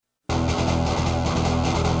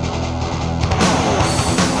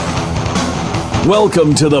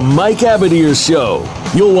Welcome to the Mike Abadir Show.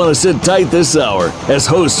 You'll want to sit tight this hour as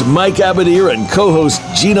host Mike Abadir and co-host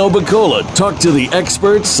Gino Bacola talk to the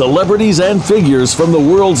experts, celebrities, and figures from the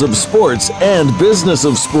worlds of sports and business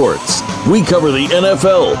of sports. We cover the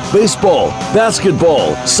NFL, baseball,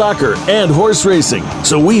 basketball, soccer, and horse racing,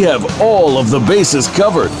 so we have all of the bases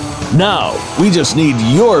covered. Now, we just need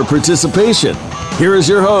your participation. Here is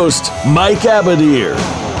your host, Mike Abadir.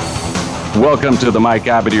 Welcome to the Mike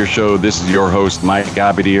Abadir Show. This is your host, Mike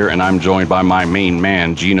Abadir, and I'm joined by my main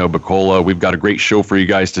man, Gino Bacola. We've got a great show for you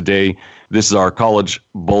guys today. This is our college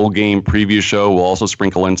bowl game preview show. We'll also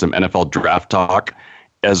sprinkle in some NFL draft talk,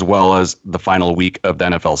 as well as the final week of the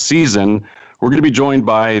NFL season. We're going to be joined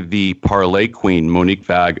by the Parlay Queen, Monique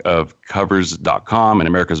Vag of Covers.com and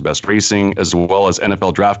America's Best Racing, as well as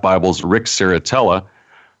NFL Draft Bible's Rick Serritella.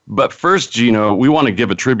 But first, Gino, we want to give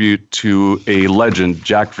a tribute to a legend,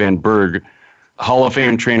 Jack Van Berg, Hall of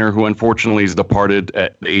Fame trainer who unfortunately is departed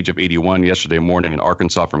at the age of 81 yesterday morning in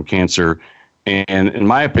Arkansas from cancer. And in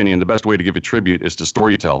my opinion, the best way to give a tribute is to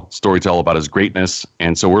storytell about his greatness.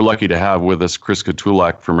 And so we're lucky to have with us Chris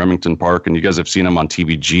Katulak from Remington Park, and you guys have seen him on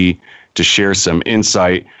TVG to share some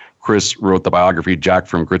insight. Chris wrote the biography, Jack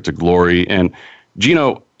from Grit to Glory. And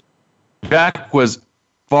Gino, Jack was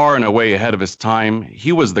far and away ahead of his time.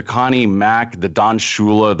 He was the Connie Mack, the Don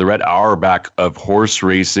Shula, the Red Auerbach of horse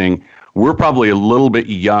racing. We're probably a little bit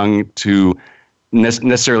young to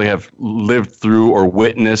necessarily have lived through or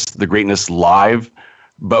witnessed the greatness live,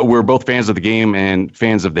 but we're both fans of the game and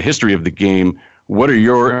fans of the history of the game. What are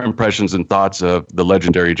your impressions and thoughts of the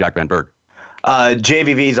legendary Jack Van Berg?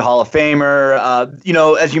 JVV is a Hall of Famer.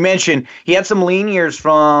 As you mentioned, he had some lean years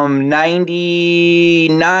from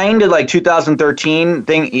 99 to like 2013.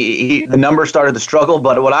 The numbers started to struggle,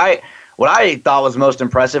 but what I thought was most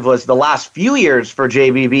impressive was the last few years for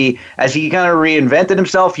JVV as he kind of reinvented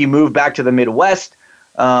himself. He moved back to the Midwest,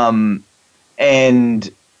 and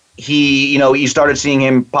you started seeing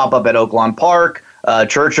him pop up at Oaklawn Park,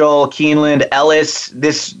 Churchill, Keeneland, Ellis.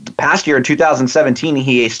 This past year in 2017,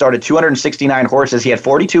 he started 269 horses. He had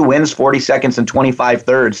 42 wins, 40 seconds, and 25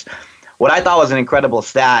 thirds. What I thought was an incredible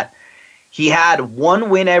stat, he had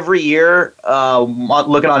one win every year,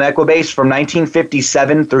 looking on Equibase, from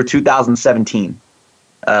 1957 through 2017.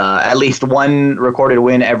 At least one recorded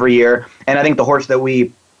win every year. And I think the horse that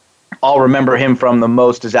we all remember him from the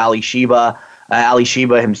most is Ali Sheba. Ali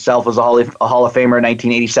Sheba himself was a Hall of Famer,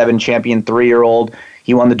 1987 champion 3-year-old.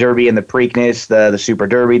 He won the Derby and the Preakness, the Super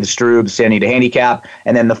Derby, the Stroop, the San Anita Handicap,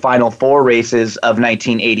 and then the final 4 races of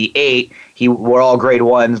 1988 were all grade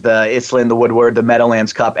ones, the Island, the Woodward, the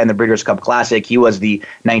Meadowlands Cup, and the Breeders' Cup Classic. He was the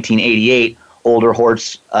 1988 older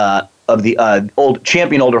horse of the old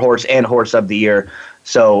champion older horse and horse of the year.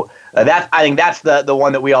 So I think that's the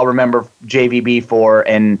one that we all remember JVB for,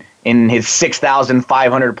 and in his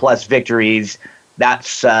 6,500 plus victories,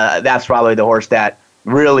 that's probably the horse that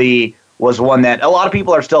really was one that a lot of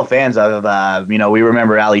people are still fans of. We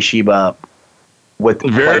remember Ali Sheba with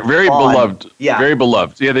very beloved. Yeah, very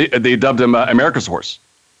beloved. Yeah, they dubbed him America's horse.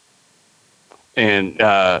 And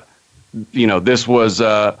this was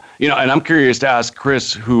and I'm curious to ask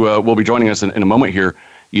Chris, who will be joining us in a moment here.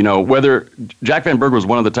 Whether Jack Van Berg was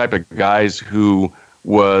one of the type of guys who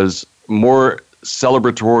was more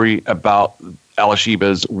celebratory about Ali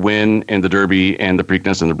Sheba's win in the Derby and the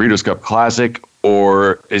Preakness and the Breeders' Cup Classic,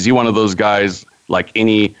 or is he one of those guys, like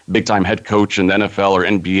any big-time head coach in the NFL or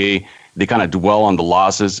NBA, they kind of dwell on the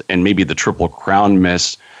losses and maybe the Triple Crown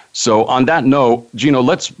miss? So on that note, Gino,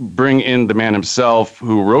 let's bring in the man himself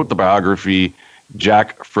who wrote the biography,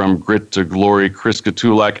 Jack from Grit to Glory, Chris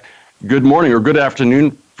Katulak. Good morning or good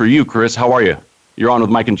afternoon for you, Chris. How are you? You're on with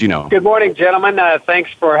Mike and Gino. Good morning, gentlemen.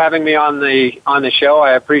 Thanks for having me on the show.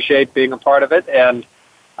 I appreciate being a part of it, and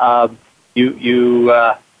you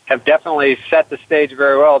have definitely set the stage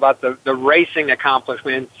very well about the racing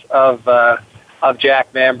accomplishments of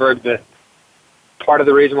Jack Van Berg. The part of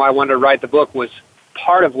the reason why I wanted to write the book was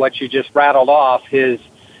part of what you just rattled off, his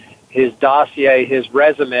dossier, his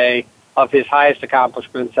resume of his highest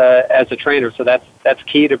accomplishments as a trainer. So that's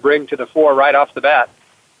key to bring to the fore right off the bat.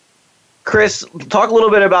 Chris, talk a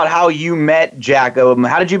little bit about how you met Jack.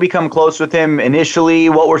 How did you become close with him initially?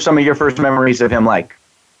 What were some of your first memories of him like?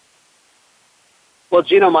 Well,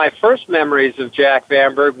 Gino, my first memories of Jack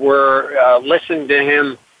Van Berg were listening to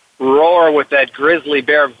him roar with that grizzly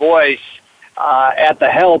bear voice at the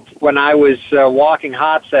Help when I was walking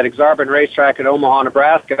hots at Exarban Racetrack in Omaha,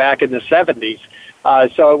 Nebraska back in the 70s.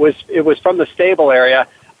 So it was from the stable area,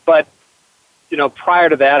 but prior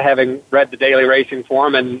to that, having read the Daily Racing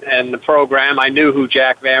Form and the program, I knew who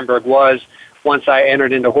Jack Van Berg was once I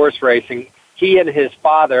entered into horse racing. He and his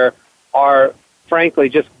father are frankly,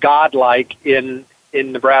 just godlike in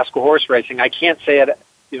Nebraska horse racing. I can't say it,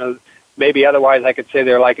 maybe otherwise I could say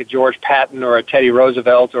they're like a George Patton or a Teddy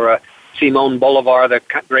Roosevelt or a Simon Bolivar, the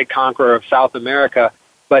great conqueror of South America.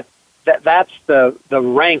 But that's the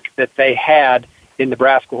rank that they had in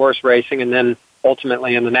Nebraska horse racing and then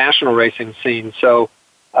ultimately in the national racing scene. So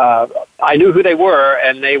I knew who they were,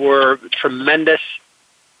 and they were tremendous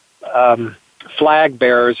flag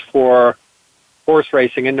bearers for horse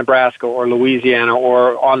racing in Nebraska or Louisiana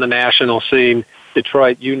or on the national scene,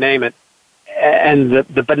 Detroit, you name it. And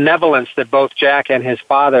the benevolence that both Jack and his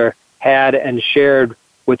father had and shared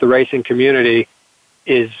with the racing community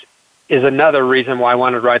is another reason why I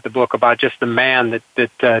wanted to write the book about just the man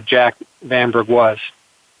that Jack Vanbrugh was.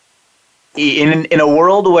 In a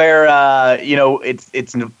world where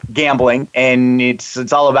it's gambling and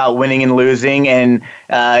it's all about winning and losing, and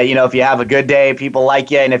if you have a good day, people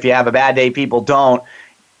like you, and if you have a bad day, people don't.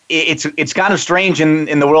 It's kind of strange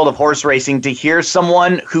in the world of horse racing to hear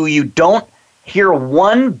someone who you don't hear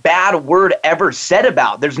one bad word ever said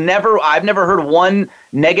about. I've never heard one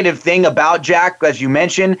negative thing about Jack. As you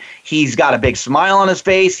mentioned, he's got a big smile on his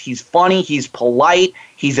face. He's funny. He's polite.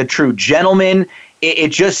 He's a true gentleman. It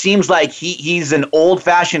just seems like he's an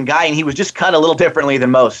old-fashioned guy, and he was just cut a little differently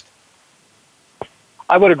than most.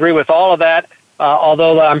 I would agree with all of that,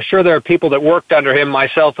 although I'm sure there are people that worked under him,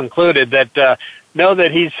 myself included, that know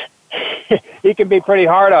that he can be pretty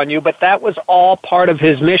hard on you, but that was all part of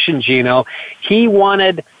his mission, Gino. He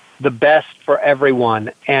wanted the best for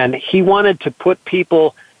everyone, and he wanted to put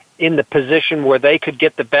people in the position where they could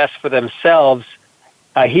get the best for themselves.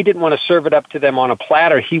 He didn't want to serve it up to them on a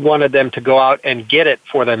platter. He wanted them to go out and get it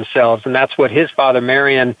for themselves, and that's what his father,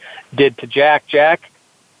 Marion, did to Jack. Jack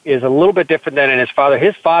is a little bit different than his father.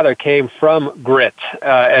 His father came from grit,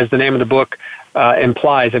 as the name of the book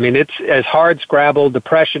implies. I mean, it's as hard scrabble,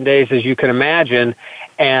 depression days as you can imagine,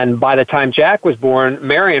 and by the time Jack was born,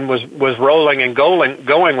 Marion was rolling and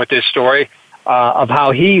going with this story of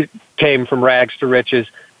how he came from rags to riches,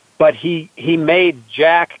 but he made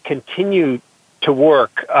Jack continue to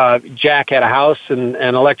work. Jack had a house and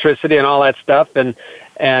electricity and all that stuff, and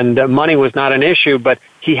money was not an issue, but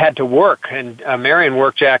he had to work, and Marion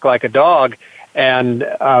worked Jack like a dog, and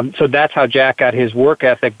so that's how Jack got his work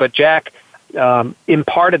ethic. But Jack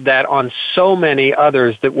imparted that on so many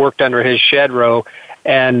others that worked under his shed row,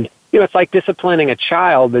 and it's like disciplining a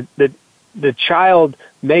child. The child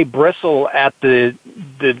may bristle at the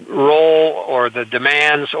role or the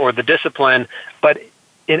demands or the discipline, but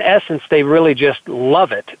in essence, they really just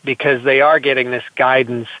love it because they are getting this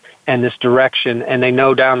guidance and this direction, and they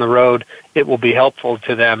know down the road it will be helpful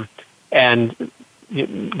to them. And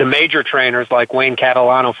the major trainers like Wayne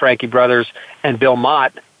Catalano, Frankie Brothers, and Bill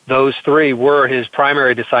Mott, those three were his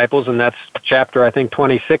primary disciples, and that's chapter, I think,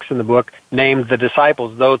 26 in the book, named the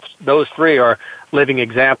disciples. Those three are living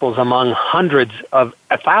examples among hundreds of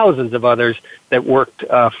thousands of others that worked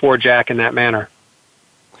for Jack in that manner.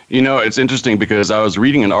 It's interesting because I was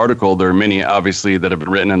reading an article. There are many, obviously, that have been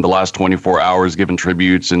written in the last 24 hours, giving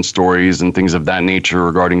tributes and stories and things of that nature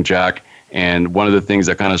regarding Jack. And one of the things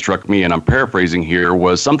that kind of struck me, and I'm paraphrasing here,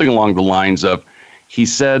 was something along the lines of, he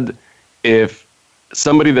said, if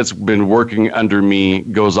somebody that's been working under me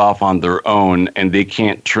goes off on their own and they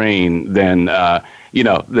can't train, then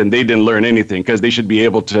then they didn't learn anything, because they should be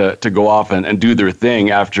able to go off and do their thing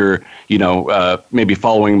after, maybe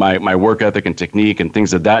following my work ethic and technique and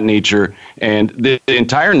things of that nature. And the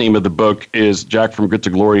entire name of the book is Jack from Grit to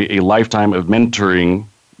Glory, A Lifetime of Mentoring,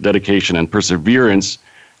 Dedication, and Perseverance.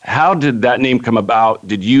 How did that name come about?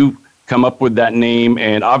 Did you come up with that name?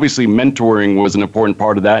 And obviously mentoring was an important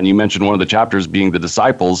part of that, and you mentioned one of the chapters being the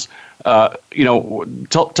disciples. Tell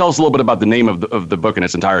us a little bit about the name of the book in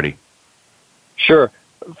its entirety. Sure.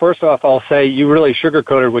 First off, I'll say you really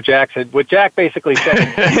sugarcoated what Jack said. What Jack basically said,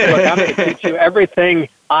 look, I'm going to teach you everything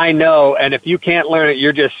I know, and if you can't learn it,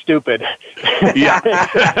 you're just stupid. Yeah.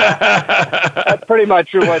 That's pretty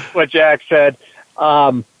much what Jack said.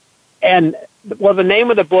 And well, the name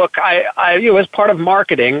of the book, I as part of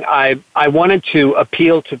marketing, I wanted to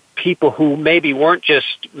appeal to people who maybe weren't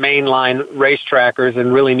just mainline race trackers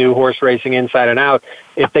and really knew horse racing inside and out.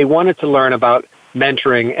 If they wanted to learn about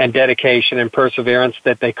mentoring and dedication and perseverance,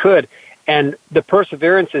 that they could. And the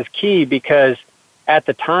perseverance is key because at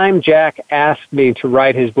the time Jack asked me to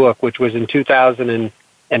write his book, which was in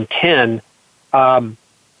 2010,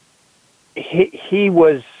 he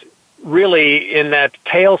was really in that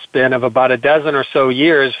tailspin of about a dozen or so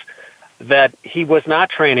years that he was not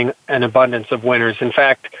training an abundance of winners. In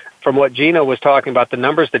fact, from what Gino was talking about, the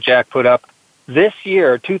numbers that Jack put up, this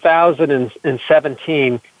year,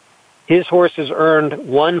 2017, his horses earned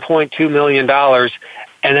 $1.2 million,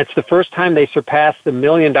 and it's the first time they surpassed the $1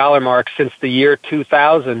 million mark since the year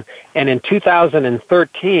 2000. And in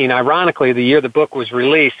 2013, ironically, the year the book was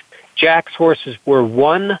released, Jack's horses were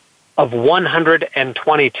one of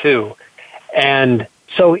 122. And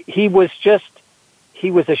so he was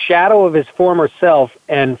a shadow of his former self,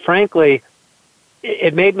 and frankly,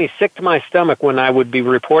 it made me sick to my stomach when I would be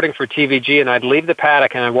reporting for TVG, and I'd leave the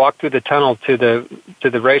paddock and I'd walk through the tunnel to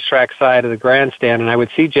the racetrack side of the grandstand, and I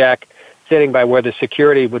would see Jack sitting by where the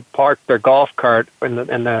security would park their golf cart, and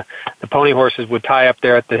the pony horses would tie up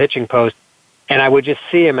there at the hitching post, and I would just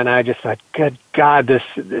see him, and I just thought, good God,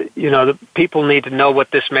 the people need to know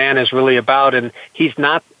what this man is really about, and he's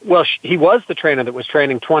not. Well, he was the trainer that was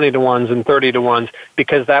training 20 to 1s and 30 to 1s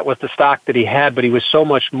because that was the stock that he had, but he was so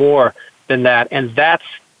much more than that. And that's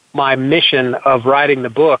my mission of writing the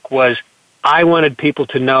book, was I wanted people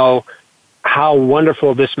to know how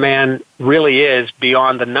wonderful this man really is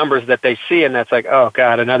beyond the numbers that they see. And that's like, oh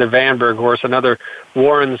God, another Vanberg horse, another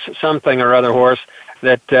Warren's something or other horse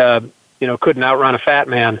that, couldn't outrun a fat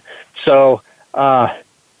man. So,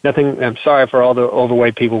 nothing. I'm sorry for all the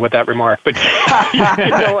overweight people with that remark, but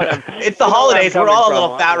it's the holidays. We're all a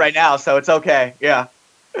little fat right now, so it's okay. Yeah.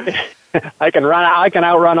 I can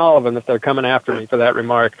outrun all of them if they're coming after me for that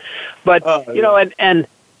remark. But and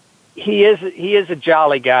he is a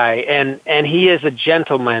jolly guy, and he is a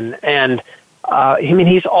gentleman, and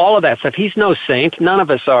he's all of that stuff. He's no saint. None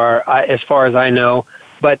of us are, as far as I know.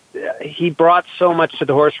 But he brought so much to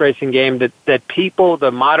the horse racing game that people,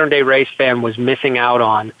 the modern day race fan, was missing out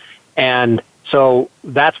on, and so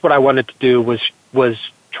that's what I wanted to do was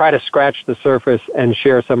try to scratch the surface and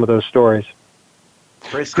share some of those stories.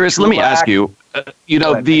 Chris, let me ask you, go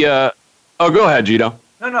ahead, Gino.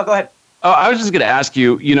 No, go ahead. Oh, I was just going to ask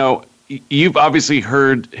you, you've obviously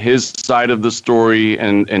heard his side of the story,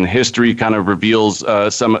 and history kind of reveals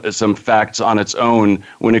some facts on its own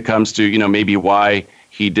when it comes to, maybe why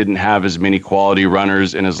he didn't have as many quality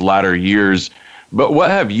runners in his latter years. But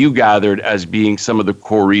what have you gathered as being some of the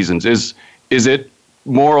core reasons? Is it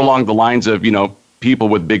more along the lines of, people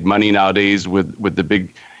with big money nowadays with the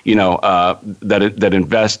big, that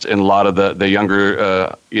invest in a lot of the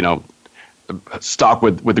younger, stock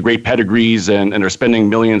with the great pedigrees and are spending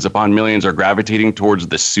millions upon millions, are gravitating towards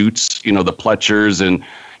the suits, the Pletchers and,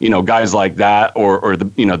 guys like that, or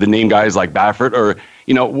the name guys like Baffert, or,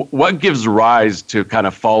 what gives rise to kind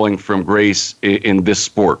of falling from grace in this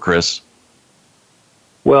sport, Chris?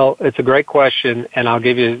 Well, it's a great question, and I'll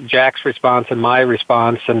give you Jack's response and my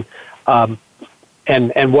response, and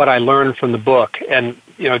what I learned from the book. And,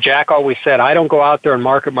 Jack always said, I don't go out there and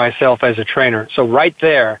market myself as a trainer. So right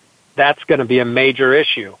there, that's going to be a major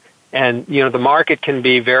issue. And, the market can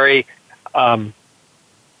be very,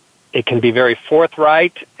 it can be very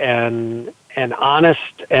forthright and honest,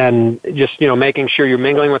 and just, making sure you're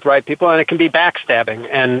mingling with the right people. And it can be backstabbing.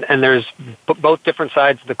 And there's both different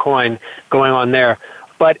sides of the coin going on there.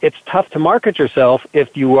 But it's tough to market yourself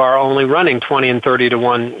if you are only running 20 and 30 to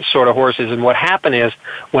 1 sort of horses. And what happened is,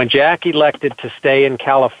 when Jack elected to stay in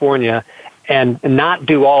California and not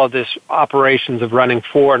do all of this operations of running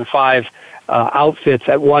 4 and 5 outfits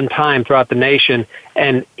at one time throughout the nation,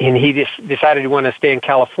 and he decided he wanted to stay in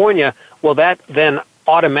California, well, that then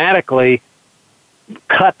automatically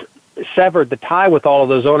severed the tie with all of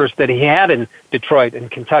those owners that he had in Detroit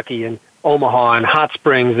and Kentucky and Omaha and Hot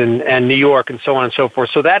Springs and New York and so on and so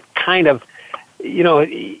forth. So that kind of,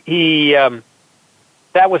 that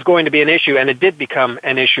was going to be an issue, and it did become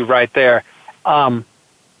an issue right there. I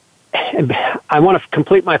want to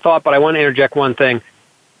complete my thought, but I want to interject one thing.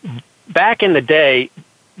 Back in the day,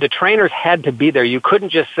 the trainers had to be there. You couldn't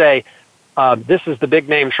just say, this is the big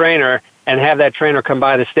name trainer, and have that trainer come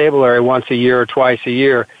by the stable area once a year or twice a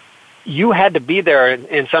year. You had to be there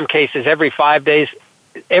in some cases every 5 days,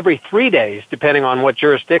 every 3 days, depending on what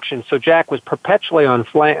jurisdiction. So Jack was perpetually on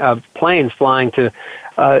planes flying to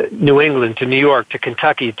New England, to New York, to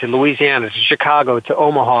Kentucky, to Louisiana, to Chicago, to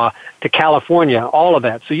Omaha, to California, all of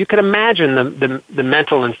that. So you could imagine the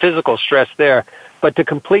mental and physical stress there. But to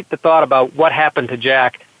complete the thought about what happened to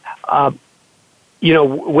Jack,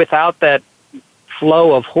 without that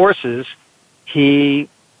flow of horses, he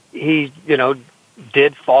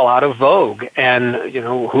did fall out of vogue, and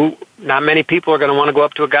not many people are going to want to go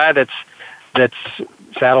up to a guy that's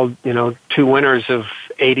saddled 2 winners of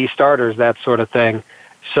 80 starters, that sort of thing.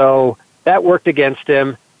 So that worked against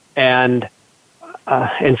him, and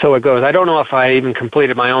so it goes. I don't know if I even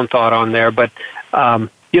completed my own thought on there, but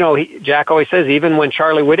Jack always says, even when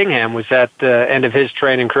Charlie Whittingham was at the end of his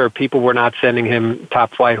training career, people were not sending him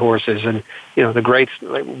top flight horses. And, the greats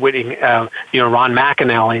like Ron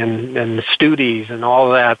McAnally and the Studies and all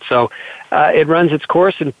of that. So it runs its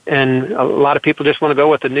course, and a lot of people just want to go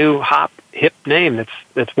with a new hip name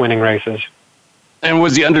that's winning races. And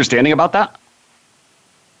was he understanding about that?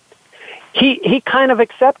 He kind of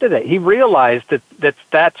accepted it. He realized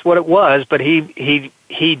that's what it was, but he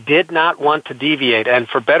did not want to deviate. And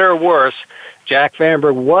for better or worse, Jack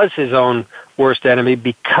Vandenberg was his own worst enemy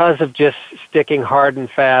because of just sticking hard and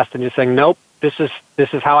fast and just saying, nope, this is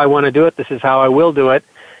how I want to do it. This is how I will do it.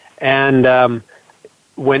 And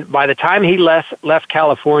by the time he left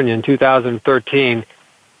California in 2013,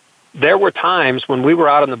 there were times when we were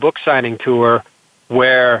out on the book signing tour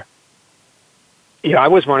where I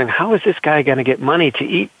was wondering, how is this guy going to get money to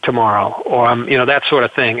eat tomorrow? Or, that sort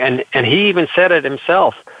of thing. And he even said it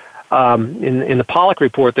himself. In the Pollock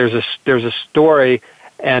report, there's a story,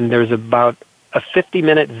 and there's about a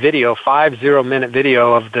 50-minute video, 50-minute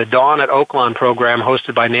video of the Dawn at Oaklawn program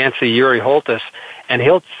hosted by Nancy Uri Holtis. And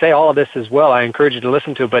he'll say all of this as well. I encourage you to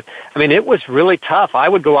listen to it. But, it was really tough. I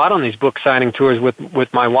would go out on these book signing tours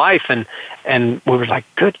with my wife, and we were like,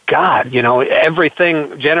 good God,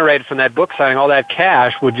 everything generated from that book signing, all that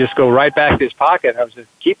cash would just go right back to his pocket. I was just,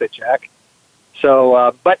 keep it, Jack.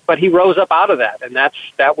 So, but he rose up out of that, and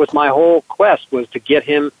that was my whole quest, was to get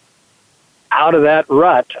him out of that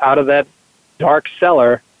rut, out of that dark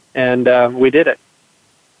cellar, and we did it.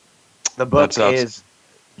 The book is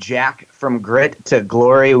Jack from Grit to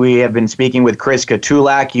Glory. We have been speaking with Chris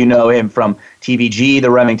Katulak. You know him from TVG, the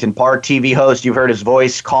Remington Park TV host. You've heard his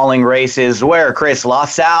voice calling races. Where, Chris?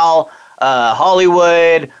 LaSalle,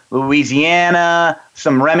 Hollywood, Louisiana,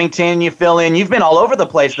 some Remington you fill in. You've been all over the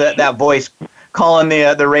place, that voice calling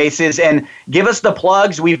the races. And give us the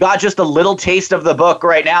plugs. We've got just a little taste of the book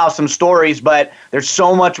right now, some stories, but there's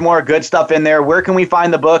so much more good stuff in there. Where can we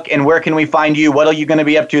find the book, and where can we find you? What are you going to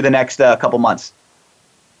be up to the next couple months?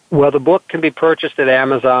 Well, the book can be purchased at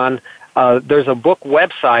Amazon. There's a book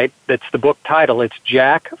website that's the book title. It's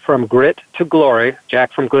Jack from Grit to Glory,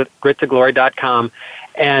 jackfromgrittoglory.com.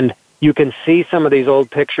 And you can see some of these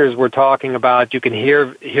old pictures we're talking about. You can hear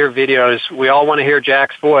videos. We all want to hear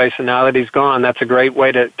Jack's voice, and now that he's gone, that's a great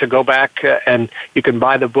way to go back, and you can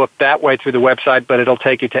buy the book that way through the website, but it'll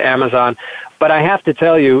take you to Amazon. But I have to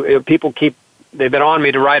tell you, they've been on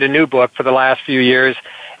me to write a new book for the last few years,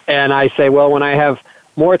 and I say, well, when I have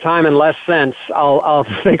more time and less sense, I'll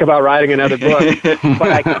think about writing another book.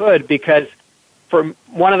 But I could, because for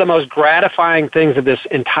one of the most gratifying things of this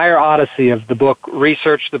entire odyssey of the book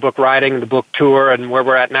research, the book writing, the book tour, and where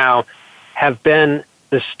we're at now, have been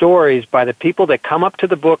the stories by the people that come up to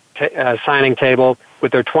the book signing table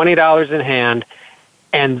with their $20 in hand,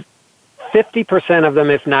 and 50% of them,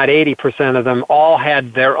 if not 80% of them, all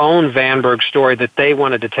had their own Vandenberg story that they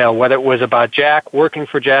wanted to tell, whether it was about Jack, working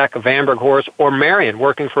for Jack, a Vandenberg horse, or Marion,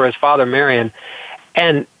 working for his father, Marion.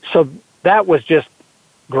 And so that was just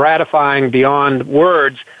gratifying beyond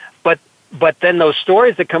words. But then those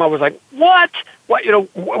stories that come up was like, what,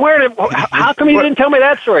 how come you didn't tell me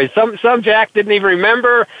that story? Some Jack didn't even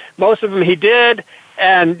remember. Most of them he did.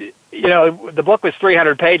 And, the book was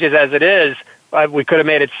 300 pages as it is. We could have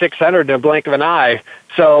made it 600 in a blink of an eye.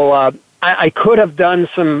 So I could have done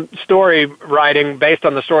some story writing based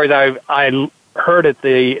on the stories I heard at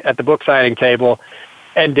the book signing table,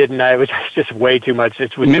 and didn't. It was just way too much.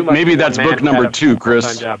 It was too much. Maybe that's book number 2,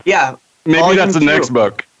 Chris. Yeah. Maybe that's the next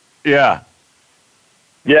book. Yeah.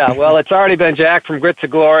 Yeah, well, it's already been Jack from Grit to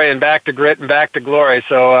Glory and back to Grit and back to Glory,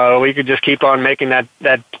 so we could just keep on making that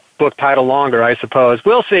book title longer, I suppose.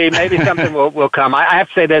 We'll see. Maybe something will come. I have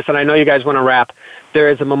to say this, and I know you guys want to wrap. There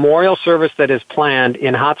is a memorial service that is planned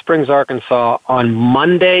in Hot Springs, Arkansas on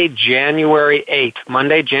Monday, January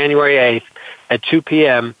 8th at 2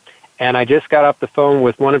 p.m., and I just got off the phone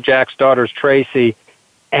with one of Jack's daughters, Tracy,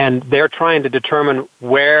 and they're trying to determine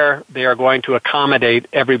where they are going to accommodate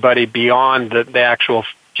everybody beyond the actual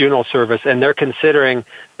funeral service, and they're considering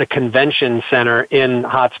the convention center in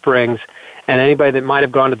Hot Springs. And anybody that might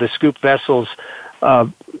have gone to the Scoop Vessels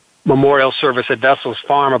memorial service at Vessels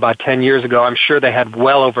Farm about 10 years ago, I'm sure they had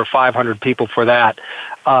well over 500 people for that.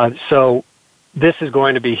 So this is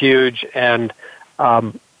going to be huge, and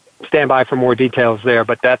stand by for more details there.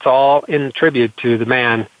 But that's all in tribute to the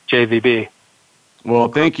man, JVB. Well,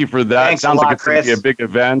 thank you for that. Thanks Sounds a lot, like it's going to be a big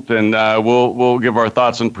event, and we'll give our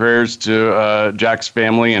thoughts and prayers to Jack's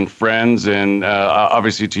family and friends, and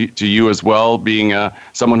obviously to you as well, being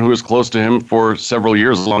someone who was close to him for several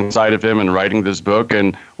years alongside of him and writing this book.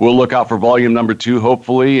 And we'll look out for volume number 2,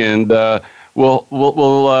 hopefully, and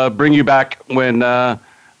we'll bring you back when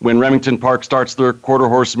when Remington Park starts their quarter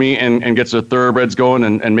horse meet and gets their thoroughbreds going,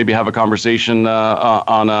 and maybe have a conversation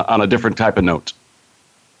on a different type of note.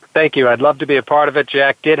 Thank you. I'd love to be a part of it.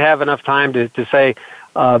 Jack did have enough time to say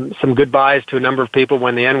some goodbyes to a number of people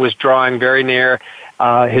when the end was drawing very near.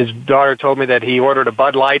 His daughter told me that he ordered a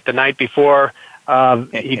Bud Light the night before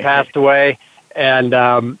he passed away, and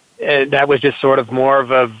that was just sort of more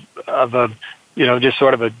of a just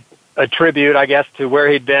sort of a tribute, I guess, to where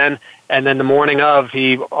he'd been. And then the morning of,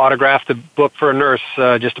 he autographed the book for a nurse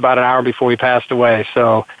just about an hour before he passed away.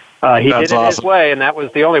 So he did it his way, and that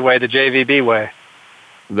was the only way, the JVB way.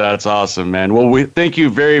 That's awesome, man. Well, we thank you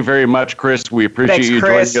very, very much, Chris. We appreciate you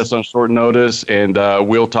joining us on short notice, and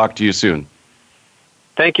we'll talk to you soon.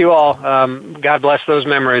 Thank you all. God bless those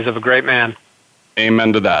memories of a great man.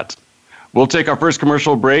 Amen to that. We'll take our first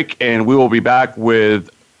commercial break, and we will be back with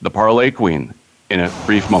the Parlay Queen in a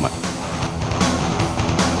brief moment.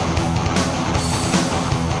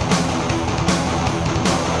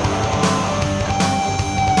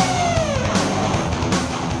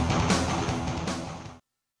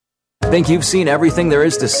 Think you've seen everything there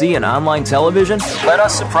is to see in online television? Let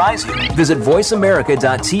us surprise you. Visit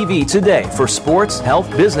voiceamerica.tv today for sports,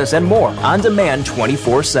 health, business, and more on demand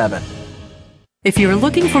 24/7. If you're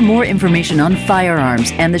looking for more information on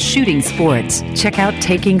firearms and the shooting sports, check out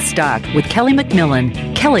Taking Stock with Kelly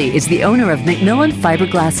McMillan. Kelly is the owner of McMillan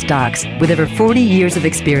Fiberglass Stocks with over 40 years of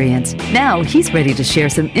experience. Now he's ready to share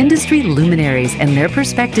some industry luminaries and their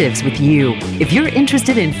perspectives with you. If you're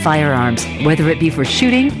interested in firearms, whether it be for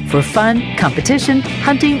shooting, for fun, competition,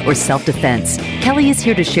 hunting, or self-defense, Kelly is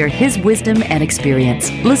here to share his wisdom and experience.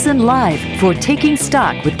 Listen live for Taking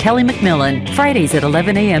Stock with Kelly McMillan, Fridays at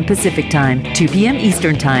 11 a.m. Pacific Time, 2 p.m.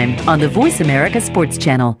 Eastern Time on the Voice America Sports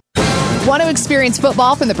Channel. Want to experience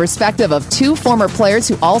football from the perspective of two former players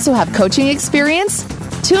who also have coaching experience?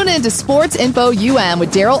 Tune in to Sports Info UM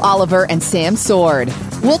with Daryl Oliver and Sam Sword.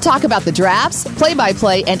 We'll talk about the drafts,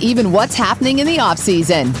 play-by-play, and even what's happening in the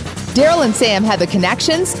offseason. Daryl and Sam have the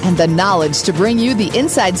connections and the knowledge to bring you the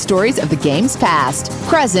inside stories of the game's past,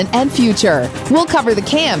 present, and future. We'll cover the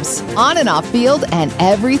camps, on and off field, and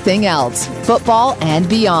everything else, football and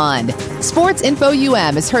beyond. Sports Info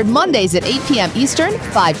UM is heard Mondays at 8 p.m. Eastern,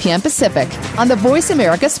 5 p.m. Pacific on the Voice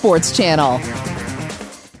America Sports Channel.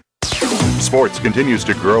 Sports continues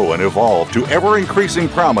to grow and evolve to ever-increasing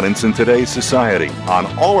prominence in today's society. On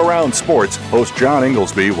All Around Sports, host John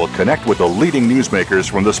Inglesby will connect with the leading newsmakers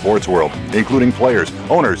from the sports world, including players,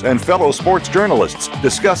 owners, and fellow sports journalists,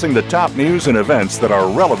 discussing the top news and events that are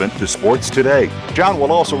relevant to sports today. John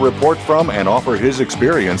will also report from and offer his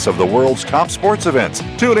experience of the world's top sports events.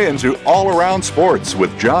 Tune in to All Around Sports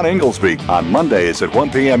with John Inglesby on Mondays at 1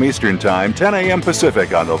 p.m. Eastern Time, 10 a.m.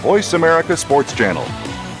 Pacific on the Voice America Sports Channel.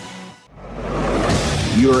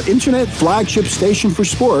 Your internet flagship station for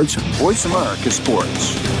sports, Voice America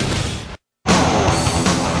Sports.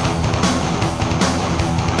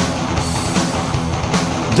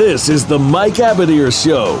 This is the Mike Abadir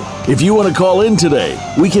Show. If you want to call in today,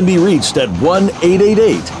 we can be reached at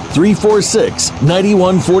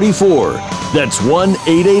 1-888-346-9144. That's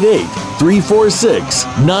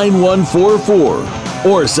 1-888-346-9144.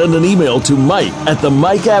 Or send an email to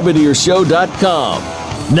mike@themikeabadirshow.com.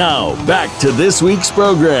 Now, back to this week's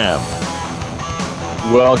program.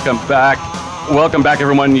 Welcome back. Welcome back,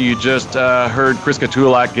 everyone. You just heard Chris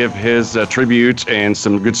Katulak give his tribute and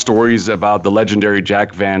some good stories about the legendary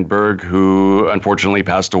Jack Van Berg, who unfortunately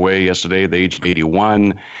passed away yesterday at the age of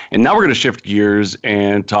 81. And now we're going to shift gears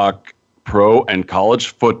and talk pro and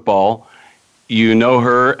college football. You know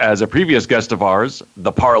her as a previous guest of ours,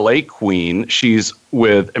 the Parlay Queen. She's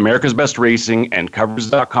with America's Best Racing and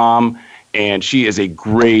Covers.com. And she is a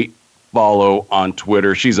great follow on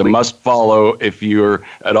Twitter. She's a must follow if you're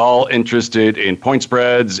at all interested in point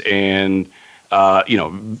spreads and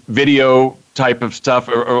video type of stuff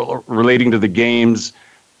or relating to the games.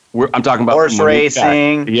 I'm talking about horse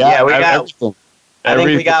racing. Yeah, we got. I think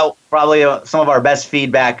we got probably some of our best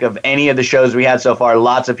feedback of any of the shows we had so far.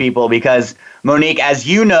 Lots of people, because Monique, as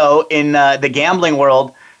you know, in the gambling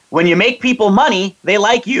world, when you make people money, they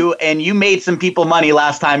like you, and you made some people money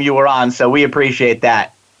last time you were on, so we appreciate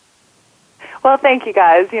that. Well, thank you,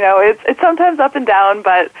 guys. You know, it's sometimes up and down,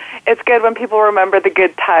 but it's good when people remember the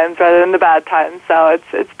good times rather than the bad times. So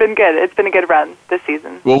it's been good. It's been a good run this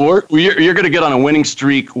season. Well, you're going to get on a winning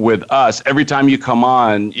streak with us. Every time you come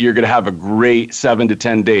on, you're going to have a great 7 to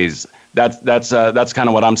 10 days. That's kind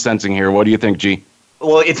of what I'm sensing here. What do you think, G?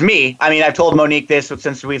 Well, it's me. I mean, I've told Monique this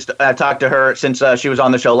since we've talked to her since she was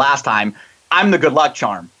on the show last time. I'm the good luck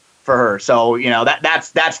charm for her. So,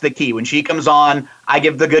 that's the key. When she comes on, I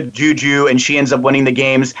give the good juju, and she ends up winning the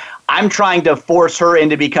games. I'm trying to force her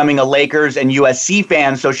into becoming a Lakers and USC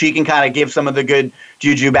fan so she can kind of give some of the good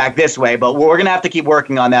juju back this way. But we're going to have to keep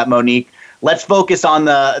working on that, Monique. Let's focus on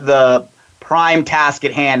the prime task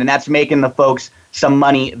at hand, and that's making the folks some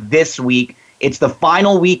money this week. It's the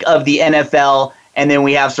final week of the NFL, and then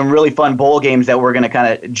we have some really fun bowl games that we're going to kind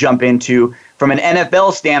of jump into. From an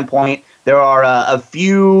NFL standpoint, there are a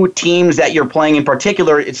few teams that you're playing in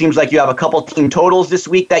particular. It seems like you have a couple team totals this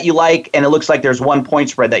week that you like, and it looks like there's 1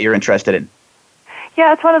 point spread that you're interested in.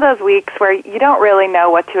 Yeah, it's one of those weeks where you don't really know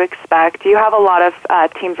what to expect. You have a lot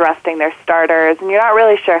of teams resting their starters, and you're not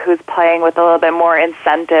really sure who's playing with a little bit more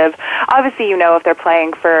incentive. Obviously, if they're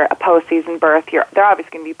playing for a postseason berth, they're obviously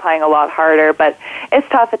going to be playing a lot harder, but it's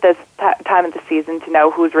tough at this time of the season to know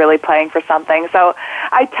who's really playing for something. So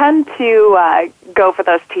I tend to go for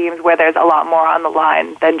those teams where there's a lot more on the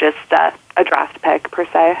line than just a draft pick, per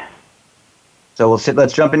se. So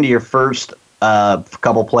let's jump into your first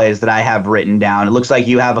couple plays that I have written down. It looks like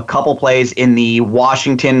you have a couple plays in the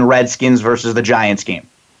Washington Redskins versus the Giants game.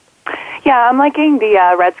 Yeah, I'm liking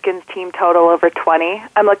the Redskins team total over 20.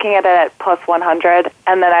 I'm looking at it at plus 100,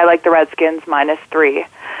 and then I like the Redskins -3.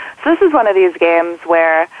 So this is one of these games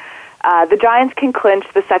where the Giants can clinch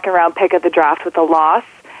the second-round pick of the draft with a loss,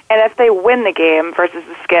 and if they win the game versus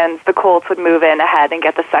the Skins, the Colts would move in ahead and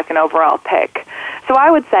get the second overall pick. So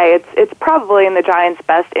I would say it's probably in the Giants'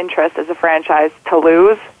 best interest as a franchise to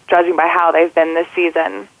lose, judging by how they've been this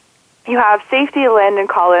season. You have safety Landon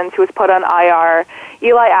Collins, who was put on IR,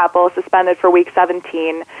 Eli Apple suspended for Week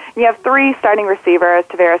 17, and you have 3 starting receivers,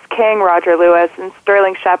 Tavares King, Roger Lewis, and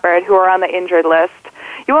Sterling Shepard, who are on the injured list.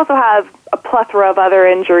 You also have a plethora of other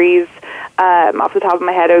injuries. Off the top of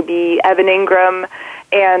my head, it would be Evan Ingram,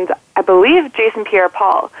 and I believe Jason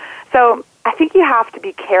Pierre-Paul. So I think you have to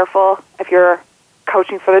be careful if you're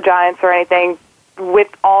coaching for the Giants or anything with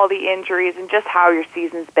all the injuries and just how your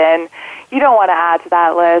season's been. You don't want to add to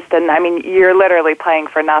that list, and, you're literally playing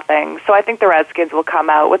for nothing. So I think the Redskins will come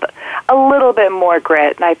out with a little bit more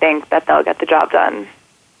grit, and I think that they'll get the job done.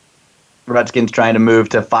 Redskins trying to move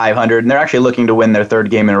to 500, and they're actually looking to win their 3rd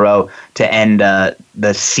game in a row to end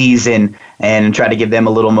the season and try to give them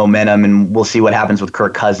a little momentum, and we'll see what happens with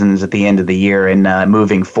Kirk Cousins at the end of the year and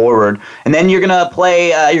moving forward. And then you're gonna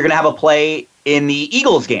have a play in the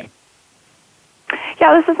Eagles game.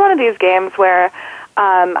 Yeah, this is one of these games where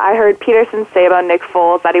I heard Peterson say about Nick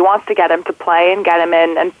Foles that he wants to get him to play and get him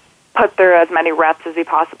in and put through as many reps as he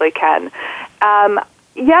possibly can.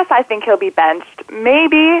 Yes, I think he'll be benched.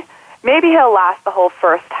 Maybe he'll last the whole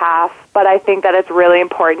first half, but I think that it's really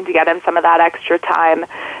important to get him some of that extra time.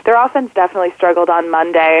 Their offense definitely struggled on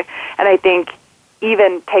Monday, and I think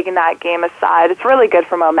even taking that game aside, it's really good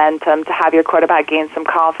for momentum to have your quarterback gain some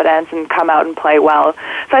confidence and come out and play well.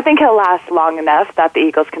 So I think he'll last long enough that the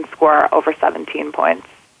Eagles can score over 17 points.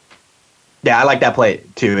 Yeah, I like that play,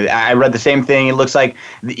 too. I read the same thing. It looks like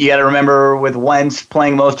you got to remember with Wentz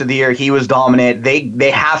playing most of the year, he was dominant.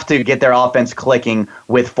 They have to get their offense clicking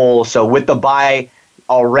with Foles. So with the bye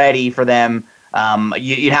already for them,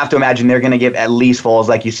 you'd have to imagine they're going to give at least Foles,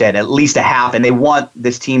 like you said, at least a half. And they want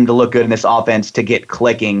this team to look good in this offense to get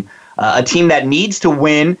clicking. A team that needs to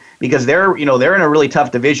win because they're in a really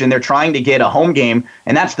tough division. They're trying to get a home game,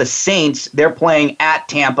 and that's the Saints. They're playing at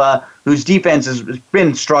Tampa, whose defense has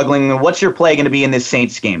been struggling. What's your play going to be in this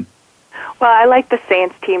Saints game? Well, I like the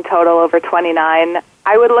Saints team total over 29.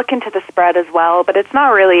 I would look into the spread as well, but it's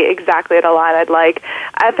not really exactly at a line I'd like.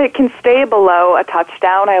 If it can stay below a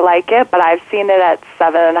touchdown, I like it, but I've seen it at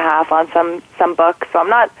 7.5 on some books, so I'm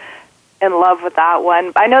not in love with that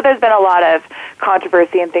one. I know there's been a lot of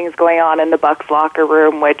controversy and things going on in the Bucs locker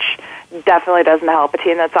room, which definitely doesn't help a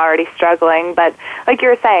team that's already struggling. But like you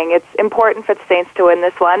were saying, it's important for the Saints to win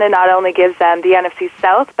this one. It not only gives them the NFC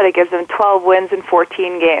South, but it gives them 12 wins in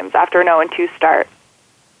 14 games after an 0-2 start.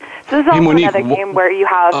 So this is also another game where you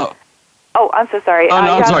have... I'm so sorry.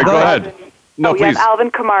 I'm sorry. Go ahead. No, please. You have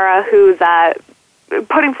Alvin Kamara, who's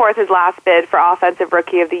putting forth his last bid for Offensive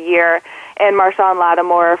Rookie of the Year, and Marshawn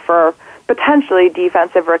Lattimore for potentially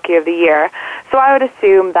Defensive Rookie of the Year. So I would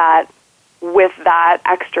assume that with that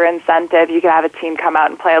extra incentive, you could have a team come out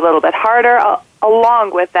and play a little bit harder,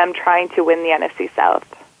 along with them trying to win the NFC South.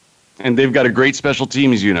 And they've got a great special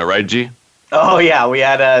teams unit, right, G? Oh, yeah. We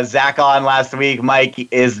had Zach on last week. Mike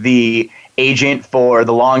is the agent for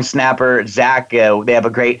the long snapper. Zach, they have a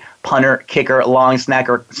great punter, kicker, long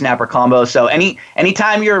snapper combo. So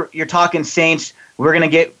anytime you're talking Saints, we're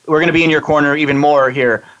gonna be in your corner even more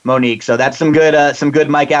here, Monique. So that's some good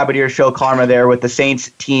Mike Abadir show karma there with the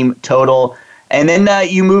Saints team total. And then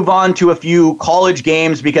you move on to a few college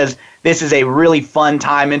games because this is a really fun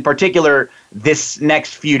time. In particular, this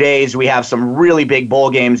next few days, we have some really big bowl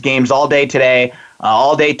games all day today,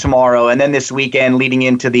 all day tomorrow, and then this weekend leading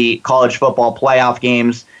into the college football playoff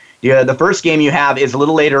games. The first game you have is a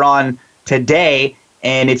little later on today,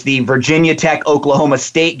 and it's the Virginia Tech-Oklahoma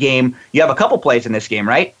State game. You have a couple plays in this game,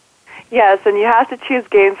 right? Yes, and you have to choose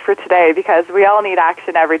games for today because we all need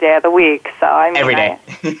action every day of the week. So every day.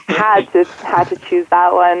 I had to choose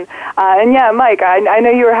that one. And yeah, Mike, I know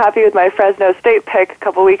you were happy with my Fresno State pick a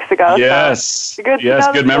couple weeks ago. Yes. So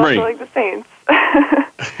Good memory. Like the Saints.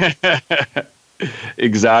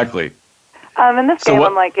 Exactly. In this game,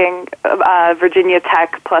 I'm liking Virginia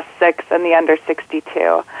Tech +6 and the under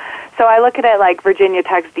 62. So I look at it like Virginia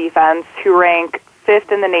Tech's defense, who rank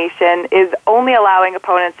 5th in the nation, is only allowing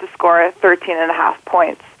opponents to score 13.5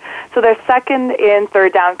 points. So they're second in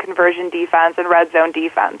third down conversion defense and red zone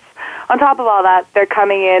defense. On top of all that, they're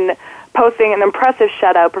coming in posting an impressive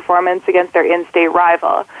shutout performance against their in-state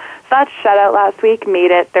rival. So that shutout last week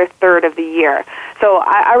made it their third of the year. So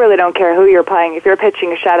I really don't care who you're playing. If you're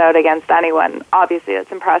pitching a shutout against anyone, obviously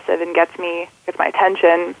it's impressive and gets my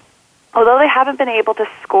attention. Although they haven't been able to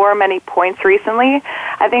score many points recently,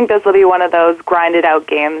 I think this will be one of those grinded-out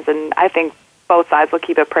games, and I think both sides will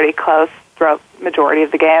keep it pretty close throughout the majority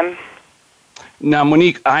of the game. Now,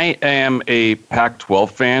 Monique, I am a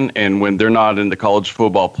Pac-12 fan, and when they're not in the college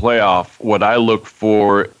football playoff, what I look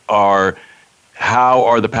for are how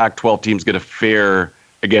are the Pac-12 teams going to fare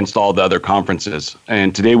against all the other conferences.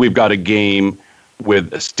 And today we've got a game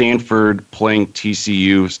with Stanford playing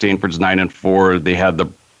TCU. Stanford's 9-4. They had the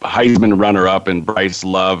Heisman runner-up and Bryce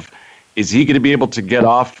Love. Is he going to be able to get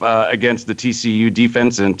off against the TCU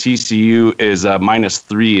defense? And TCU is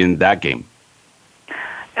 -3 in that game.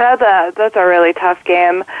 That's a really tough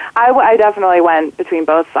game. I definitely went between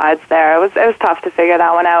both sides there. It was tough to figure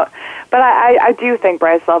that one out. But I do think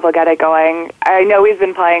Bryce Love will get it going. I know he's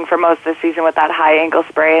been playing for most of the season with that high ankle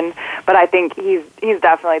sprain, but I think he's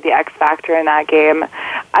definitely the X factor in that game.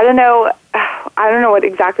 I don't know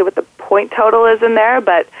exactly what the point total is in there,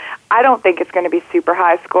 but I don't think it's going to be super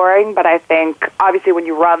high scoring. But I think obviously when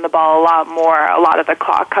you run the ball a lot more, a lot of the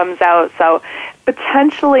clock comes out. So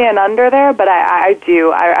potentially an under there, but I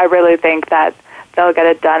really think that they'll get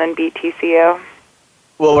it done and beat TCU.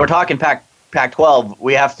 Well, we're talking Pac-12.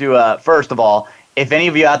 We have to first of all, if any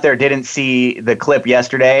of you out there didn't see the clip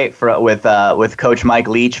yesterday with Coach Mike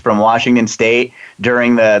Leach from Washington State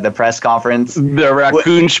during the press conference, the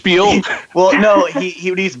raccoon spiel. Well, no,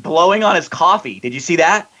 he's blowing on his coffee. Did you see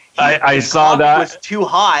that? I saw that. It was too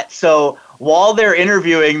hot. So while they're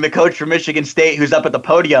interviewing the coach from Michigan State, who's up at the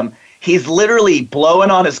podium, he's literally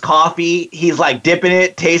blowing on his coffee. He's like dipping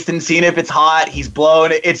it, tasting, seeing if it's hot. He's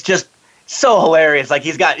blowing it. It's just so hilarious. Like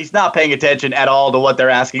he's not paying attention at all to what they're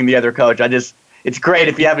asking the other coach. It's great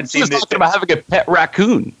if you haven't seen it. He's talking about having a pet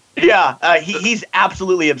raccoon. Yeah, he's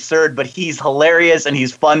absolutely absurd, but he's hilarious and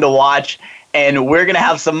he's fun to watch. And we're going to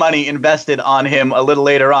have some money invested on him a little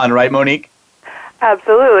later on, right, Monique?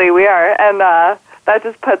 Absolutely, we are. And that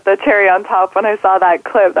just put the cherry on top when I saw that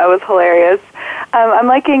clip. That was hilarious. I'm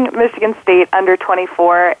liking Michigan State under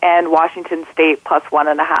 24 and Washington State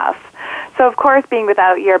 +1.5. So, of course, being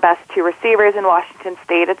without your best two receivers in Washington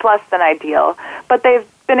State, it's less than ideal. But they've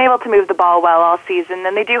been able to move the ball well all season,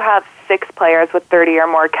 and they do have 6 players with 30 or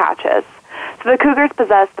more catches. So the Cougars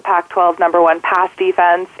possess the Pac-12's #1 pass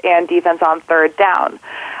defense and defense on third down.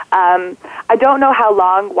 I don't know how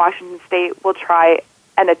long Washington State will try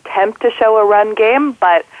and attempt to show a run game,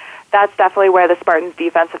 but that's definitely where the Spartans'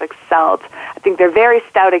 defense have excelled. I think they're very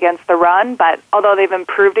stout against the run, but although they've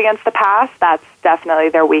improved against the pass, that's definitely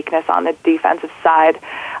their weakness on the defensive side.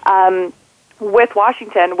 With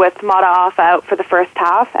Washington, with Mata off out for the first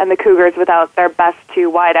half and the Cougars without their best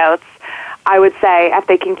 2 wideouts, I would say if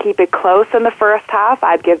they can keep it close in the first half,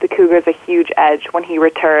 I'd give the Cougars a huge edge when he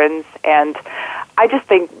returns. And I just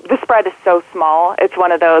think the spread is so small. It's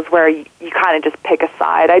one of those where you kind of just pick a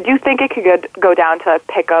side. I do think it could go down to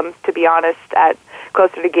pick 'em, to be honest, at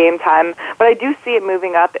closer to game time. But I do see it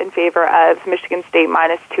moving up in favor of Michigan State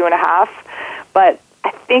 -2.5. But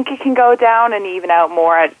I think it can go down and even out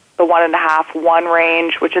more at the 1.5, 1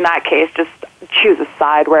 range, which in that case, just choose a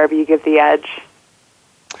side wherever you give the edge.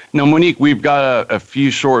 Now, Monique, we've got a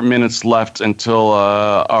few short minutes left until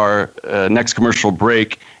our next commercial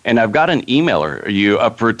break, and I've got an emailer. Are you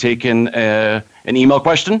up for taking an email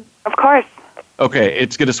question? Of course. Okay,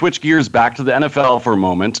 it's going to switch gears back to the NFL for a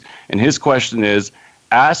moment, and his question is,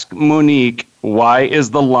 ask Monique, why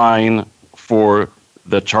is the line for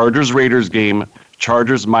the Chargers-Raiders game,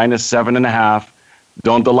 Chargers -7.5?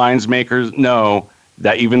 Don't the lines makers know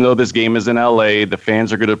that even though this game is in LA, the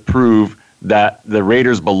fans are going to prove that the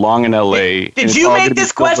Raiders belong in LA. Did you make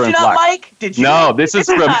this question up, Mike? Did you? No, this is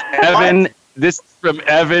from Evan. This is from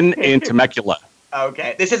Evan in Temecula.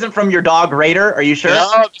 Okay. This isn't from your dog Raider, are you sure?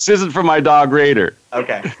 No, this isn't from my dog Raider.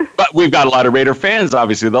 Okay. But we've got a lot of Raider fans,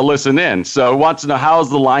 obviously. They'll listen in. So wants to know, how's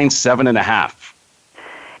the line 7.5?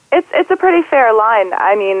 It's a pretty fair line.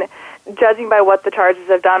 I mean, judging by what the Chargers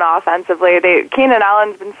have done offensively, Keenan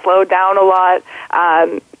Allen's been slowed down a lot.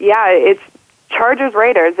 It's Chargers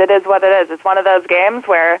Raiders. It is what it is. It's one of those games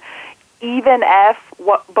where even if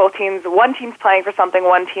one team's playing for something,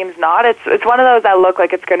 one team's not, it's one of those that look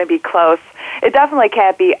like it's going to be close. It definitely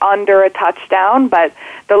can't be under a touchdown, but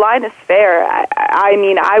the line is fair. I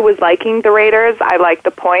mean, I was liking the Raiders. I like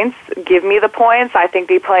the points. Give me the points. I think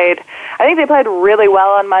they played really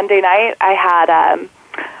well on Monday night. I had a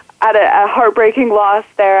heartbreaking loss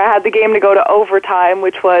there. I had the game to go to overtime,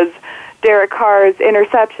 which was Derek Carr's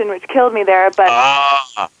interception, which killed me there. But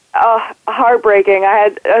heartbreaking. I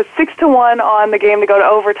had a 6-1 on the game to go to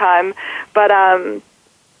overtime. But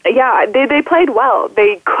they played well.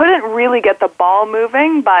 They couldn't really get the ball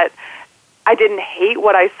moving, but I didn't hate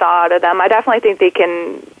what I saw out of them. I definitely think they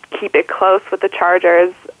can keep it close with the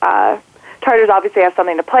Chargers. Chargers obviously have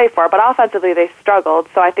something to play for, but offensively they struggled.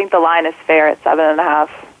 So I think the line is fair at 7.5.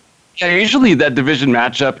 Yeah, usually that division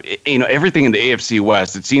matchup, everything in the AFC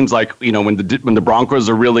West, it seems like, when the Broncos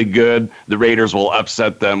are really good, the Raiders will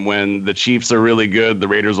upset them. When the Chiefs are really good, the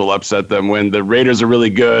Raiders will upset them. When the Raiders are really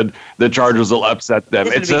good, the Chargers will upset them.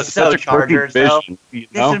 This would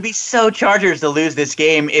be so Chargers to lose this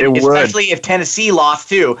game, especially if Tennessee lost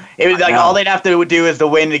too. It was like all they'd have to do is the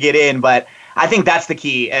win to get in. But I think that's the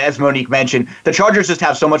key, as Monique mentioned. The Chargers just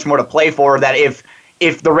have so much more to play for that if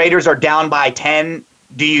the Raiders are down by 10,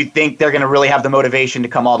 do you think they're going to really have the motivation to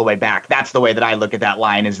come all the way back? That's the way that I look at that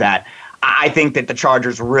line, is that I think that the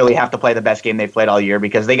Chargers really have to play the best game they've played all year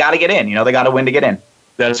because they got to get in. They got to win to get in.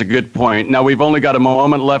 That's a good point. Now, we've only got a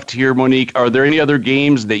moment left here, Monique. Are there any other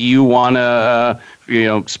games that you want to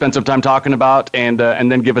spend some time talking about and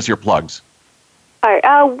then give us your plugs? All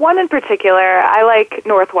right, one in particular, I like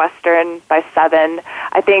Northwestern by 7.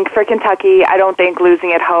 I think for Kentucky, I don't think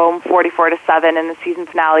losing at home 44-7 in the season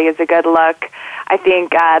finale is a good look. I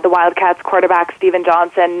think the Wildcats quarterback Steven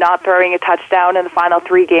Johnson not throwing a touchdown in the final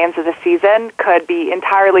 3 games of the season could be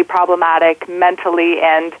entirely problematic mentally,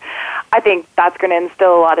 and I think that's going to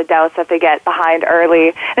instill a lot of doubts if they get behind early.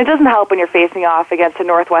 And it doesn't help when you're facing off against a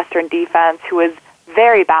Northwestern defense who is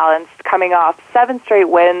very balanced, coming off 7 straight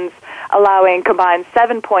wins, allowing combined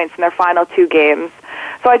 7 points in their final 2 games.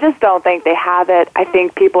 So I just don't think they have it. I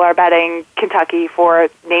think people are betting Kentucky for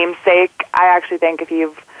namesake. I actually think if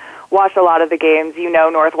you've watched a lot of the games,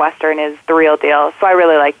 Northwestern is the real deal. So I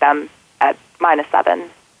really like them at -7.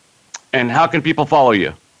 And how can people follow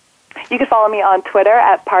you? You can follow me on Twitter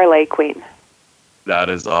at Parlay Queen. That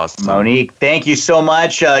is awesome. Monique, thank you so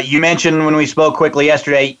much. You mentioned when we spoke quickly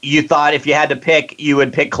yesterday, you thought if you had to pick, you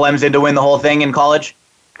would pick Clemson to win the whole thing in college?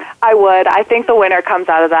 I would. I think the winner comes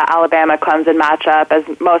out of the Alabama-Clemson matchup, as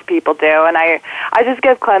most people do, and I just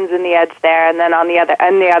give Clemson the edge there. And then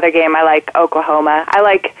in the other game, I like Oklahoma. I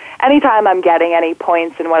like anytime I'm getting any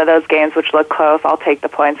points in one of those games which look close, I'll take the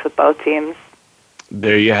points with both teams.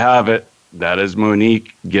 There you have it. That is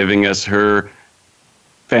Monique giving us her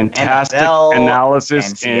fantastic NFL,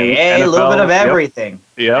 analysis NCAA, and a little bit of everything.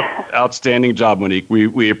 Yep. Outstanding job, Monique.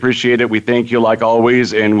 We appreciate it. We thank you like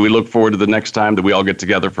always, and we look forward to the next time that we all get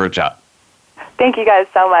together for a chat. Thank you guys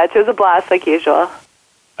so much. It was a blast like usual.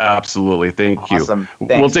 Absolutely. Thank you. Thanks,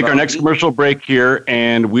 we'll take our next commercial break here,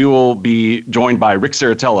 and we will be joined by Rick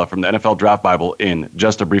Serritella from the NFL Draft Bible in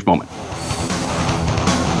just a brief moment.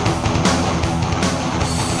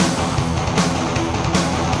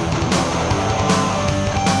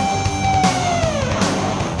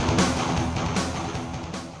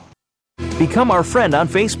 Become our friend on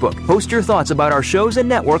Facebook. Post your thoughts about our shows and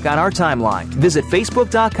network on our timeline. Visit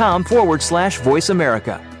facebook.com/Voice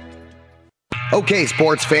America. Okay,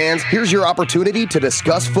 sports fans, here's your opportunity to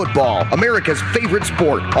discuss football, America's favorite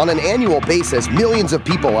sport. On an annual basis, millions of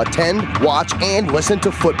people attend, watch, and listen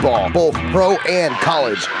to football, both pro and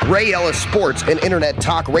college. Ray Ellis Sports, an internet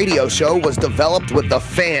talk radio show, was developed with the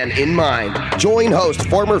fan in mind. Join host,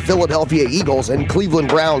 former Philadelphia Eagles and Cleveland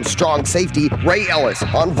Browns strong safety Ray Ellis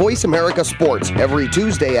on Voice America Sports every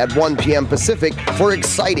Tuesday at 1 p.m. Pacific for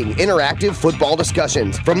exciting, interactive football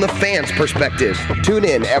discussions from the fans' perspective. Tune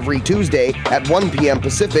in every Tuesday at 1 p.m.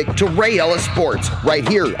 Pacific to Ray Ellis Sports right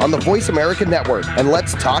here on the Voice America Network, and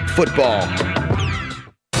let's talk football.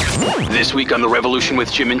 This week on The Revolution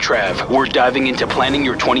with Jim and Trav, we're diving into planning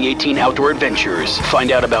your 2018 outdoor adventures.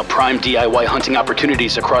 Find out about prime DIY hunting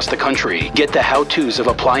opportunities across the country. Get the how-tos of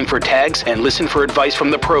applying for tags and listen for advice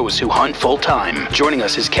from the pros who hunt full-time. Joining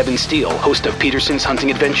us is Kevin Steele, host of Peterson's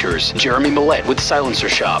Hunting Adventures, Jeremy Millette with Silencer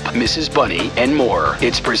Shop, Mrs. Bunny, and more.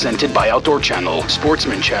 It's presented by Outdoor Channel,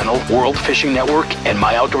 Sportsman Channel, World Fishing Network, and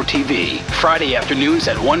My Outdoor TV. Friday afternoons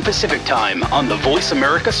at 1 Pacific Time on the Voice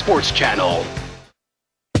America Sports Channel.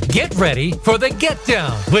 Get ready for the Get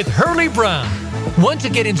Down with Hurley Brown. Want to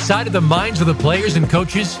get inside of the minds of the players and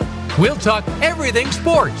coaches? We'll talk everything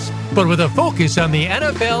sports, but with a focus on the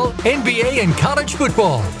NFL, NBA, and college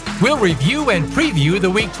football. We'll review and preview the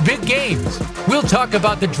week's big games. We'll talk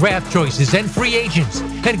about the draft choices and free agents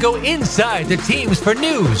and go inside the teams for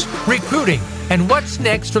news, recruiting, and what's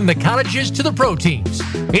next from the colleges to the pro teams.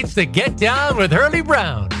 It's the Get Down with Hurley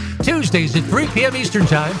Brown. Tuesdays at 3 p.m. Eastern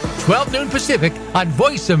Time, 12 noon Pacific on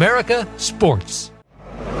Voice America Sports.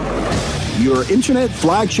 Your internet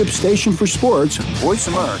flagship station for sports, Voice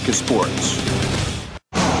America Sports.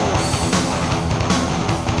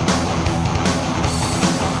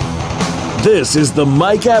 This is the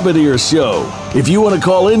Mike Abadir Show. If you want to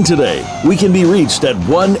call in today, we can be reached at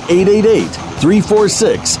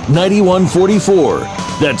 1-888-346-9144.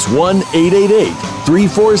 That's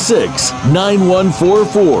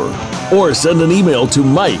 1-888-346-9144. Or send an email to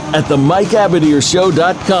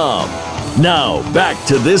mike@themikeabadirshow.com. Now, back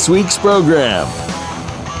to this week's program.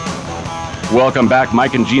 Welcome back.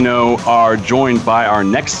 Mike and Gino are joined by our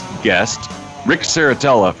next guest, Rick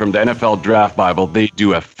Serritella from the NFL Draft Bible. They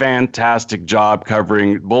do a fantastic job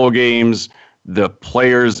covering bowl games, the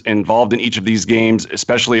players involved in each of these games,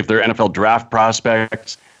 especially if they're NFL draft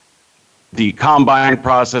prospects, the combine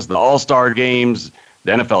process, the all-star games,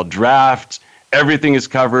 the NFL draft. Everything is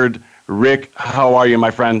covered. Rick, how are you,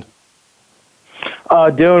 my friend?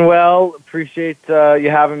 Doing well. Appreciate you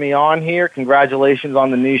having me on here. Congratulations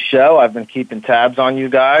on the new show. I've been keeping tabs on you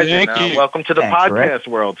guys. Thank you. Welcome to the podcast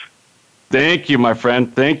world. Thank you, my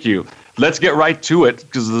friend. Thank you. Let's get right to it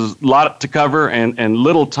because there's a lot to cover and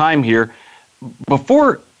little time here.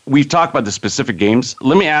 Before we talk about the specific games,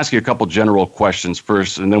 let me ask you a couple general questions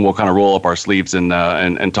first, and then we'll kind of roll up our sleeves and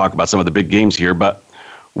talk about some of the big games here. But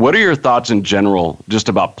what are your thoughts in general just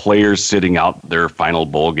about players sitting out their final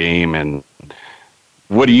bowl game, and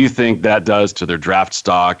what do you think that does to their draft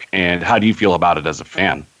stock, and how do you feel about it as a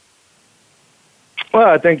fan? Well,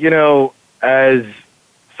 I think, as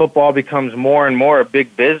football becomes more and more a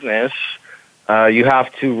big business, you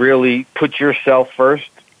have to really put yourself first.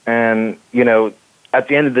 And, at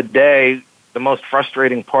the end of the day, the most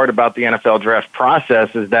frustrating part about the NFL draft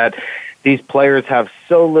process is that these players have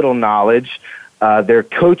so little knowledge. Their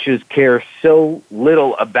coaches care so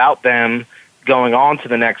little about them going on to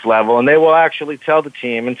the next level, and they will actually tell the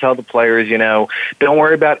team and tell the players, don't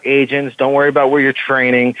worry about agents, don't worry about where you're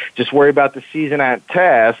training, just worry about the season at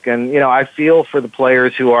task. And, I feel for the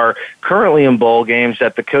players who are currently in bowl games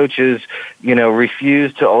that the coaches,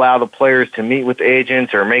 refuse to allow the players to meet with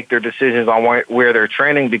agents or make their decisions on where they're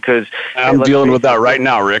training because... I'm dealing with that right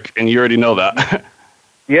now, Rick, and you already know that.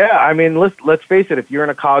 Yeah, I mean, let's face it. If you're in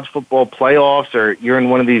a college football playoffs or you're in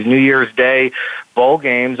one of these New Year's Day bowl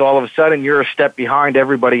games, all of a sudden you're a step behind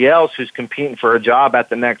everybody else who's competing for a job at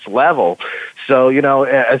the next level. So,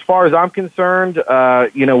 as far as I'm concerned,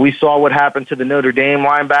 we saw what happened to the Notre Dame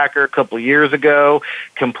linebacker a couple of years ago.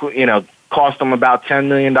 Cost them about $10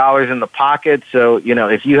 million in the pocket. So,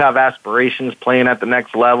 if you have aspirations playing at the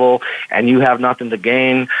next level and you have nothing to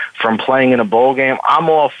gain from playing in a bowl game, I'm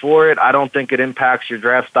all for it. I don't think it impacts your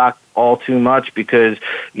draft stock all too much because,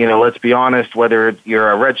 let's be honest, whether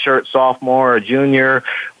you're a redshirt sophomore, a junior,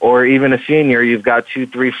 or even a senior, you've got 2,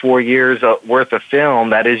 3, 4 years worth of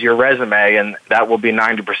film. That is your resume, and that will be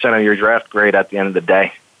 90% of your draft grade at the end of the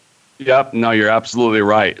day. Yep. No, you're absolutely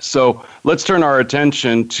right. So let's turn our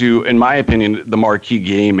attention to, in my opinion, the marquee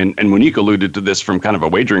game. And Monique alluded to this from kind of a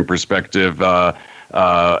wagering perspective. The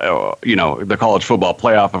college football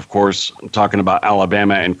playoff, of course. I'm talking about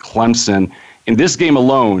Alabama and Clemson. In this game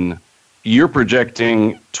alone, you're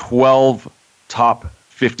projecting 12 top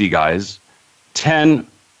 50 guys, 10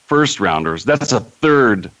 first rounders. That's a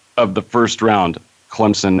third of the first round,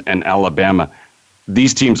 Clemson and Alabama.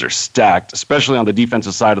 These teams are stacked, especially on the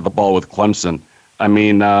defensive side of the ball with Clemson. I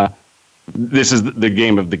mean, this is the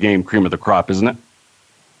game of the game, cream of the crop, isn't it?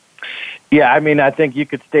 Yeah, I mean, I think you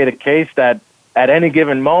could state a case that at any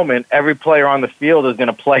given moment, every player on the field is going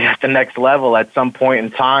to play at the next level at some point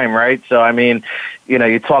in time, right? So, I mean,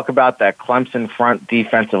 you talk about that Clemson front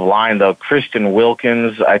defensive line, though. Christian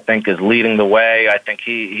Wilkins, I think, is leading the way. I think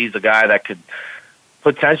he's a guy that could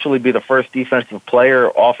potentially be the first defensive player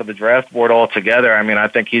off of the draft board altogether. I mean, I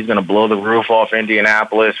think he's going to blow the roof off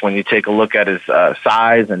Indianapolis when you take a look at his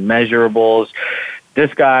size and measurables.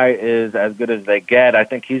 This guy is as good as they get. I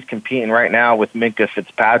think he's competing right now with Minkah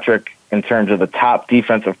Fitzpatrick in terms of the top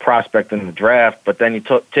defensive prospect in the draft. But then you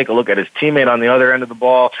take a look at his teammate on the other end of the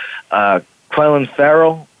ball, Clelin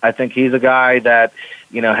Ferrell. I think he's a guy that,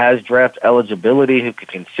 has draft eligibility, who could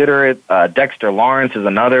consider it. Dexter Lawrence is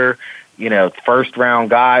another, first-round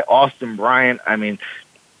guy. Austin Bryant. I mean,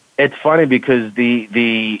 it's funny because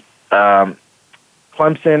the Clemson,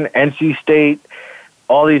 NC State,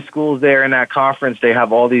 all these schools there in that conference, they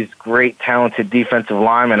have all these great, talented defensive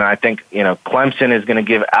linemen. And I think, Clemson is going to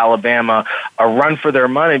give Alabama a run for their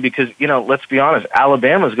money because, let's be honest,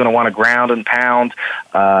 Alabama is going to want to ground and pound.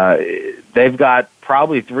 They've got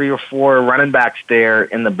probably 3 or 4 running backs there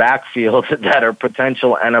in the backfield that are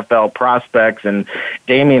potential NFL prospects. And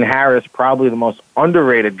Damian Harris, probably the most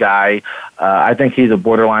underrated guy. I think he's a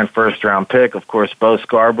borderline first-round pick. Of course, Bo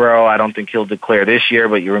Scarborough, I don't think he'll declare this year,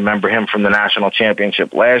 but you remember him from the national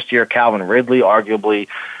championship last year. Calvin Ridley, arguably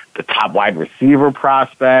the top wide receiver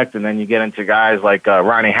prospect. And then you get into guys like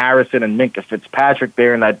Ronnie Harrison and Minkah Fitzpatrick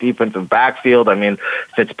there in that defensive backfield. I mean,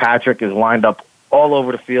 Fitzpatrick is lined up all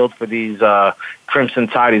over the field for these Crimson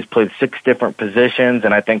Tide. He's played 6 different positions,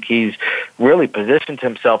 and I think he's really positioned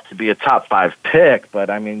himself to be a top 5 pick. But,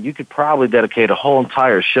 I mean, you could probably dedicate a whole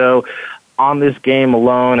entire show on this game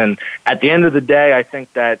alone. And at the end of the day, I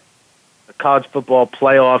think that the college football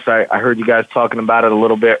playoffs, I heard you guys talking about it a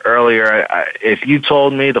little bit earlier. If you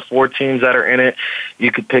told me the 4 teams that are in it,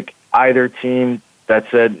 you could pick either team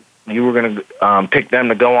that said you were going to pick them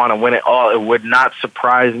to go on and win it all, it would not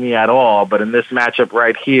surprise me at all. But in this matchup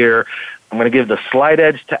right here, I'm going to give the slight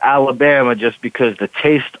edge to Alabama just because the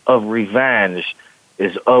taste of revenge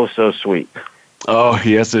is oh so sweet. Oh,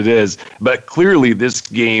 yes, it is. But clearly this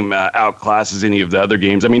game outclasses any of the other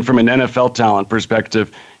games. I mean, from an NFL talent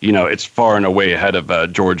perspective, it's far and away ahead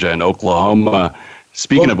of Georgia and Oklahoma.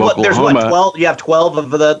 Speaking of Oklahoma, there's 12. You have 12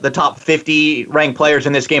 of the top 50 ranked players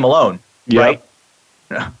in this game alone, right?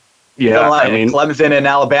 Yeah, I mean, Clemson and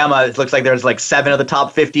Alabama, it looks like there's like 7 of the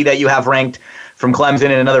top 50 that you have ranked from Clemson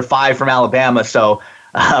and another 5 from Alabama. So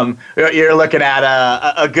you're looking at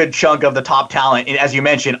a good chunk of the top talent, as you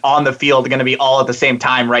mentioned, on the field, going to be all at the same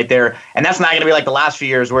time right there. And that's not going to be like the last few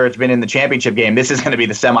years where it's been in the championship game. This is going to be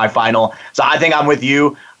the semifinal. So I think I'm with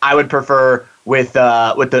you. I would prefer with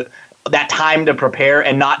that time to prepare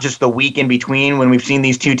and not just the week in between when we've seen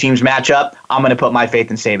these 2 teams match up. I'm going to put my faith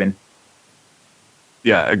in Saban.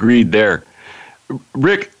 Yeah, agreed there.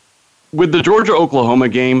 Rick, with the Georgia-Oklahoma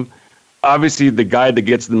game, obviously the guy that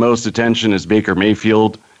gets the most attention is Baker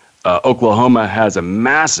Mayfield. Oklahoma has a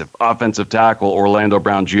massive offensive tackle, Orlando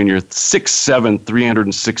Brown Jr., 6'7",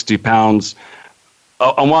 360 pounds.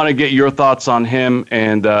 I want to get your thoughts on him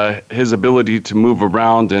and his ability to move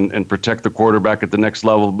around and protect the quarterback at the next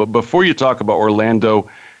level. But before you talk about Orlando,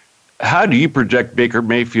 how do you project Baker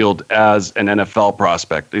Mayfield as an NFL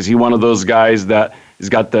prospect? Is he one of those guys that has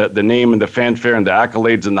got the name and the fanfare and the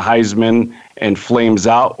accolades and the Heisman and flames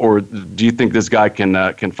out, or do you think this guy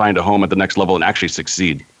can find a home at the next level and actually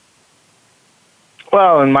succeed?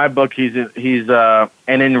 Well, in my book, he's an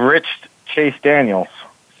enriched Chase Daniels.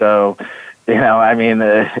 So, I mean,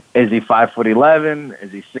 is he 5'11"?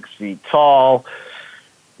 Is he 6 feet tall?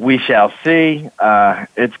 We shall see.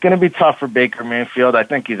 It's going to be tough for Baker Mayfield. I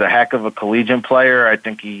think he's a heck of a collegiate player. I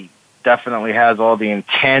think he definitely has all the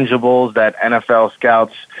intangibles that NFL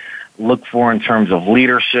scouts look for in terms of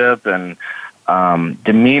leadership and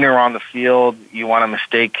demeanor on the field. You want to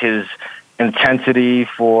mistake his intensity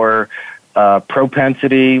for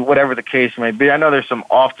propensity, whatever the case may be. I know there's some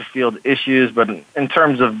off-the-field issues, but in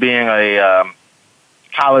terms of being a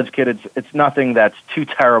college kid, it's nothing that's too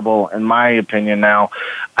terrible, in my opinion. Now,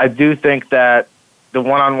 I do think that the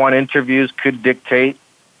one-on-one interviews could dictate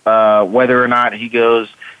whether or not he goes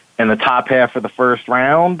in the top half of the first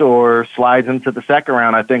round or slides into the second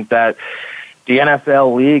round. I think that the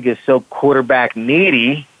NFL league is so quarterback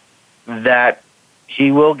needy that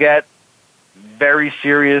he will get very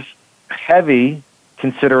serious, heavy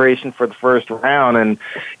consideration for the first round. And,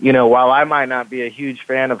 while I might not be a huge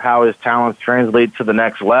fan of how his talents translate to the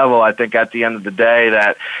next level, I think at the end of the day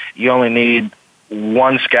that you only need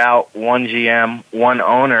one scout, one GM, one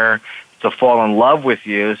owner to fall in love with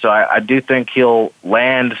you. So I do think he'll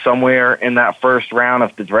land somewhere in that first round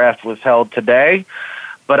if the draft was held today.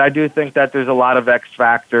 But I do think that there's a lot of X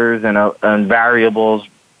factors and variables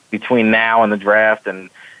between now and the draft.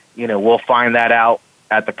 And, we'll find that out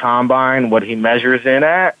at the combine, what he measures in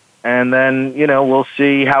at. And then, we'll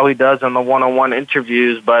see how he does on the one-on-one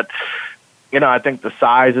interviews. But I think the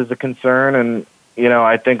size is a concern, and,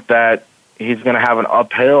 I think that he's going to have an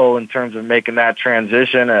uphill in terms of making that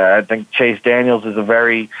transition. I think Chase Daniels is a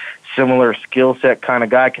very similar skill set kind of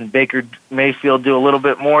guy. Can Baker Mayfield do a little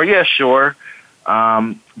bit more? Yeah, sure.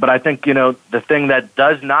 But I think, the thing that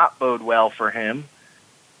does not bode well for him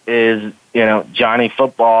is, Johnny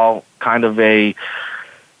Football, kind of a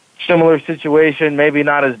similar situation, maybe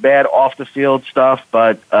not as bad off the field stuff,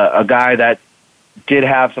 but a guy that did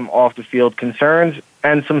have some off the field concerns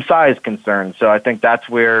and some size concerns. So I think that's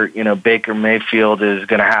where, Baker Mayfield is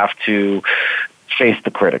going to have to face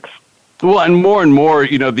the critics. Well, and more,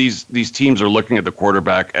 these teams are looking at the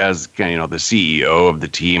quarterback as, the CEO of the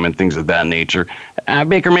team and things of that nature.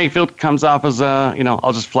 Baker Mayfield comes off as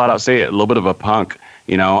I'll just flat out say it, a little bit of a punk.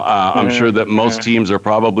 I'm sure that most teams are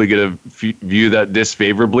probably going to view that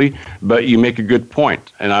disfavorably, but you make a good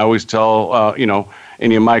point. And I always tell,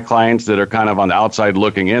 any of my clients that are kind of on the outside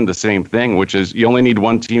looking in the same thing, which is you only need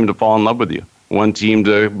one team to fall in love with you, one team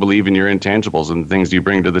to believe in your intangibles and the things you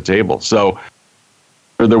bring to the table. So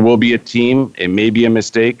there will be a team. It may be a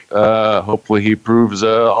mistake. Hopefully he proves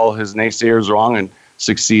all his naysayers wrong and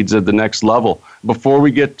succeeds at the next level. Before we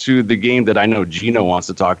get to the game that I know Gino wants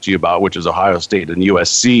to talk to you about, which is Ohio State and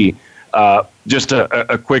USC, just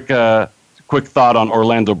a quick thought on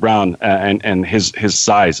Orlando Brown and his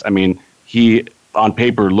size. I mean, he on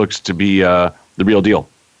paper looks to be the real deal.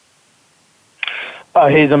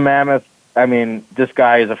 He's a mammoth. I mean, this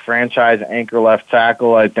guy is a franchise anchor left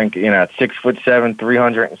tackle. I think, at 6'7",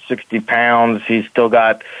 360 pounds, he's still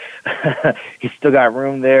got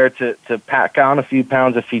room there to pack on a few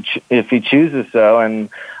pounds if he chooses so. And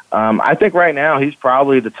I think right now he's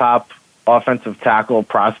probably the top offensive tackle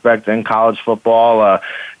prospect in college football.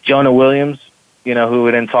 Jonah Williams, who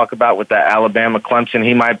we didn't talk about with that Alabama Clemson,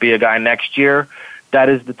 he might be a guy next year that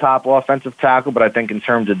is the top offensive tackle. But I think in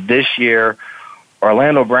terms of this year,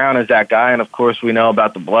 Orlando Brown is that guy, and of course we know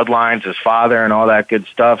about the bloodlines, his father, and all that good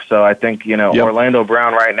stuff. So I think, Orlando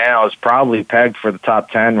Brown right now is probably pegged for the top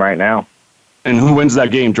 10 right now. And who wins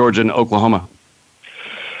that game, Georgia and Oklahoma?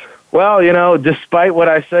 Well, despite what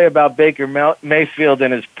I say about Baker Mayfield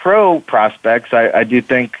and his pro prospects, I do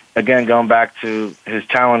think, again, going back to his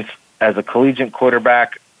talents as a collegiate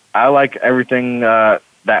quarterback, I like everything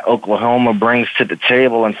that Oklahoma brings to the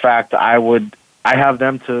table. In fact, I have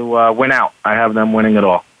them to win out. I have them winning it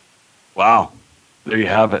all. Wow. There you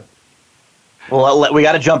have it. Well, we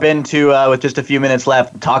got to jump into, with just a few minutes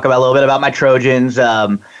left, talk about a little bit about my Trojans.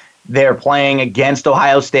 They're playing against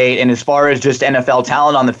Ohio State, and as far as just NFL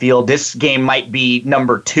talent on the field, this game might be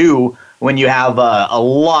number 2 when you have a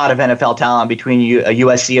lot of NFL talent between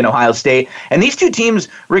USC and Ohio State. And these two teams,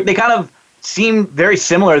 Rick, they kind of seem very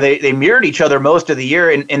similar. They mirrored each other most of the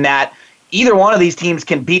year in that either one of these teams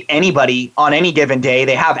can beat anybody on any given day.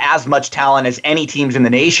 They have as much talent as any teams in the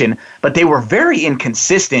nation, but they were very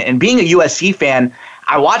inconsistent. And being a USC fan,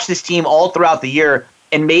 I watched this team all throughout the year,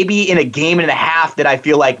 and maybe in a game and a half that I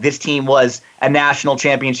feel like this team was a national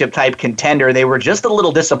championship type contender, they were just a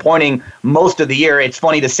little disappointing most of the year. It's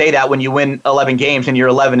funny to say that when you win 11 games and you're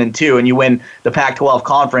 11-2 and you win the Pac-12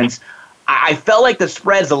 conference. I felt like the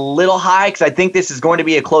spread's a little high because I think this is going to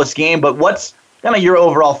be a close game, but what's kind of your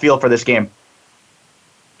overall feel for this game?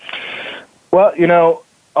 Well,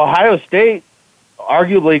 Ohio State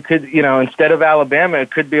arguably could, instead of Alabama,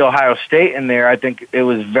 it could be Ohio State in there. I think it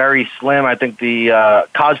was very slim. I think the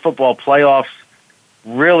college football playoffs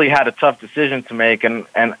really had a tough decision to make. And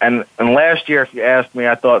last year, if you asked me,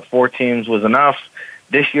 I thought 4 teams was enough.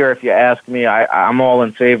 This year, if you ask me, I'm all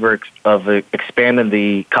in favor of expanding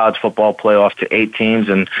the college football playoff to 8 teams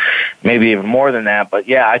and maybe even more than that. But,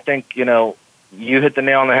 yeah, I think, you hit the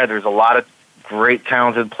nail on the head. There's a lot of great,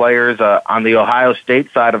 talented players. On the Ohio State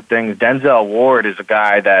side of things, Denzel Ward is a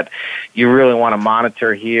guy that you really want to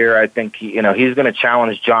monitor here. I think he's going to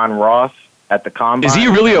challenge John Ross at the Combine. Is he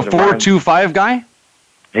really a 4.25 guy?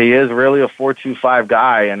 He is really a 4.25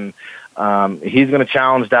 guy, and he's going to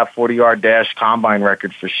challenge that 40-yard dash Combine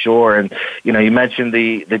record for sure. And, you mentioned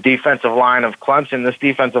the defensive line of Clemson. This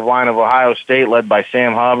defensive line of Ohio State, led by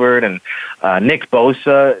Sam Hubbard and Nick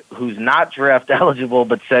Bosa, who's not draft eligible,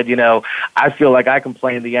 but said, I feel like I can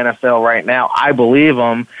play in the NFL right now. I believe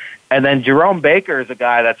him. And then Jerome Baker is a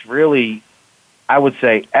guy that's really, I would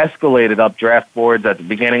say, escalated up draft boards at the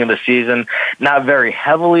beginning of the season. Not very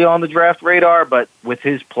heavily on the draft radar, but with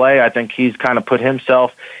his play, I think he's kind of put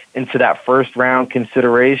himself into that first-round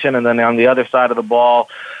consideration. And then on the other side of the ball,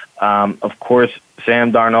 of course,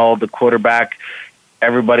 Sam Darnold, the quarterback,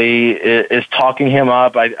 everybody is talking him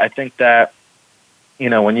up. I think that,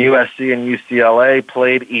 when USC and UCLA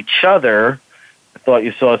played each other I thought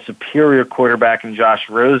you saw a superior quarterback in Josh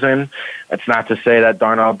Rosen. That's not to say that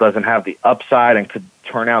Darnold doesn't have the upside and could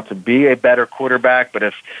turn out to be a better quarterback, but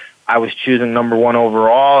if I was choosing number one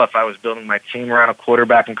overall, if I was building my team around a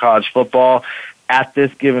quarterback in college football, at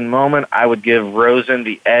this given moment, I would give Rosen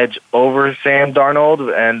the edge over Sam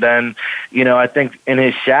Darnold. And then, I think in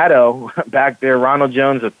his shadow back there, Ronald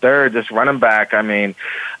Jones III, this running back, I mean,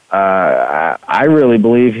 I really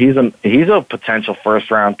believe he's a potential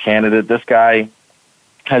first-round candidate. This guy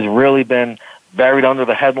has really been buried under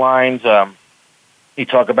the headlines. You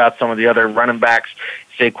talk about some of the other running backs,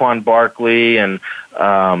 Saquon Barkley and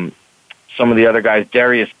some of the other guys.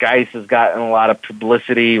 Darius Geis has gotten a lot of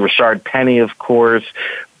publicity. Rashard Penny, of course.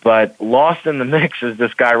 But lost in the mix is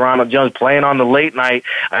this guy, Ronald Jones, playing on the late night.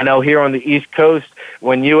 I know here on the East Coast,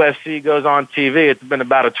 when UFC goes on TV, it's been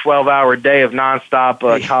about a 12-hour day of nonstop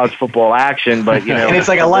college football action. But and it's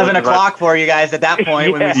like 11 o'clock for you guys at that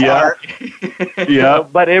point when we start. Yeah.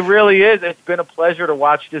 But it really is. It's been a pleasure to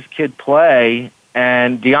watch this kid play.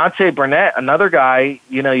 And Deontay Burnett, another guy,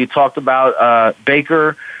 you talked about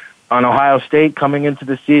Baker on Ohio State coming into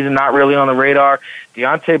the season, not really on the radar.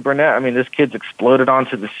 Deontay Burnett, I mean, this kid's exploded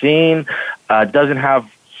onto the scene, doesn't have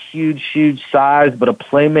huge size, but a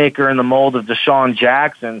playmaker in the mold of Deshaun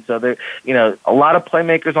Jackson. So there, a lot of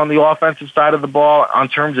playmakers on the offensive side of the ball. On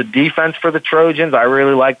terms of defense for the Trojans, I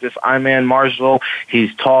really like this Iman Marshall.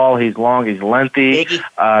 He's tall, he's long, he's lengthy.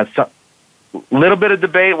 Little bit of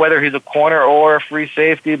debate whether he's a corner or a free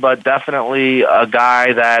safety, but definitely a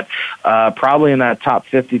guy that probably in that top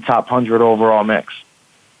 50, top 100 overall mix.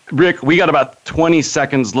 Rick, we got about 20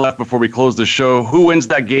 seconds left before we close the show. Who wins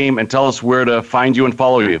that game, and tell us where to find you and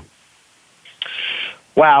follow you.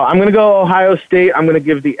 Wow, I'm going to go Ohio State. I'm going to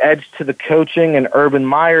give the edge to the coaching and Urban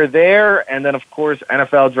Meyer there. And then, of course,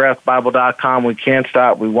 NFLDraftBible.com. We can't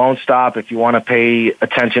stop. We won't stop. If you want to pay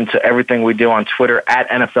attention to everything we do on Twitter, at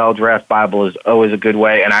NFL Draft Bible is always a good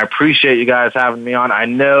way. And I appreciate you guys having me on. I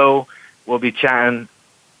know we'll be chatting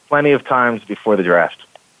plenty of times before the draft.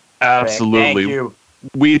 Absolutely. Thank you.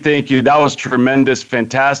 We thank you. That was tremendous,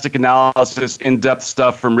 fantastic analysis, in-depth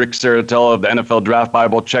stuff from Rick Serritella of the NFL Draft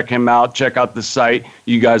Bible. Check him out. Check out the site.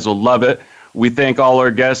 You guys will love it. We thank all our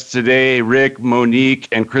guests today, Rick, Monique,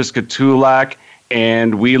 and Chris Katulak,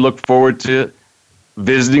 and we look forward to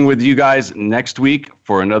visiting with you guys next week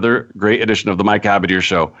for another great edition of the Mike Abadier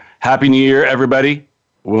Show. Happy New Year, everybody.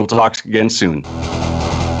 We'll talk again soon.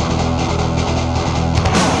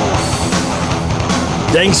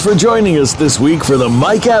 Thanks for joining us this week for the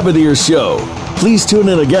Mike Abadier Show. Please tune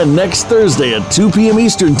in again next Thursday at 2 p.m.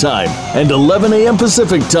 Eastern Time and 11 a.m.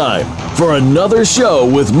 Pacific Time for another show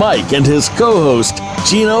with Mike and his co-host,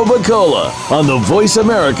 Gino Bacola, on the Voice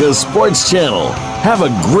America Sports Channel. Have a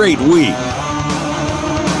great week.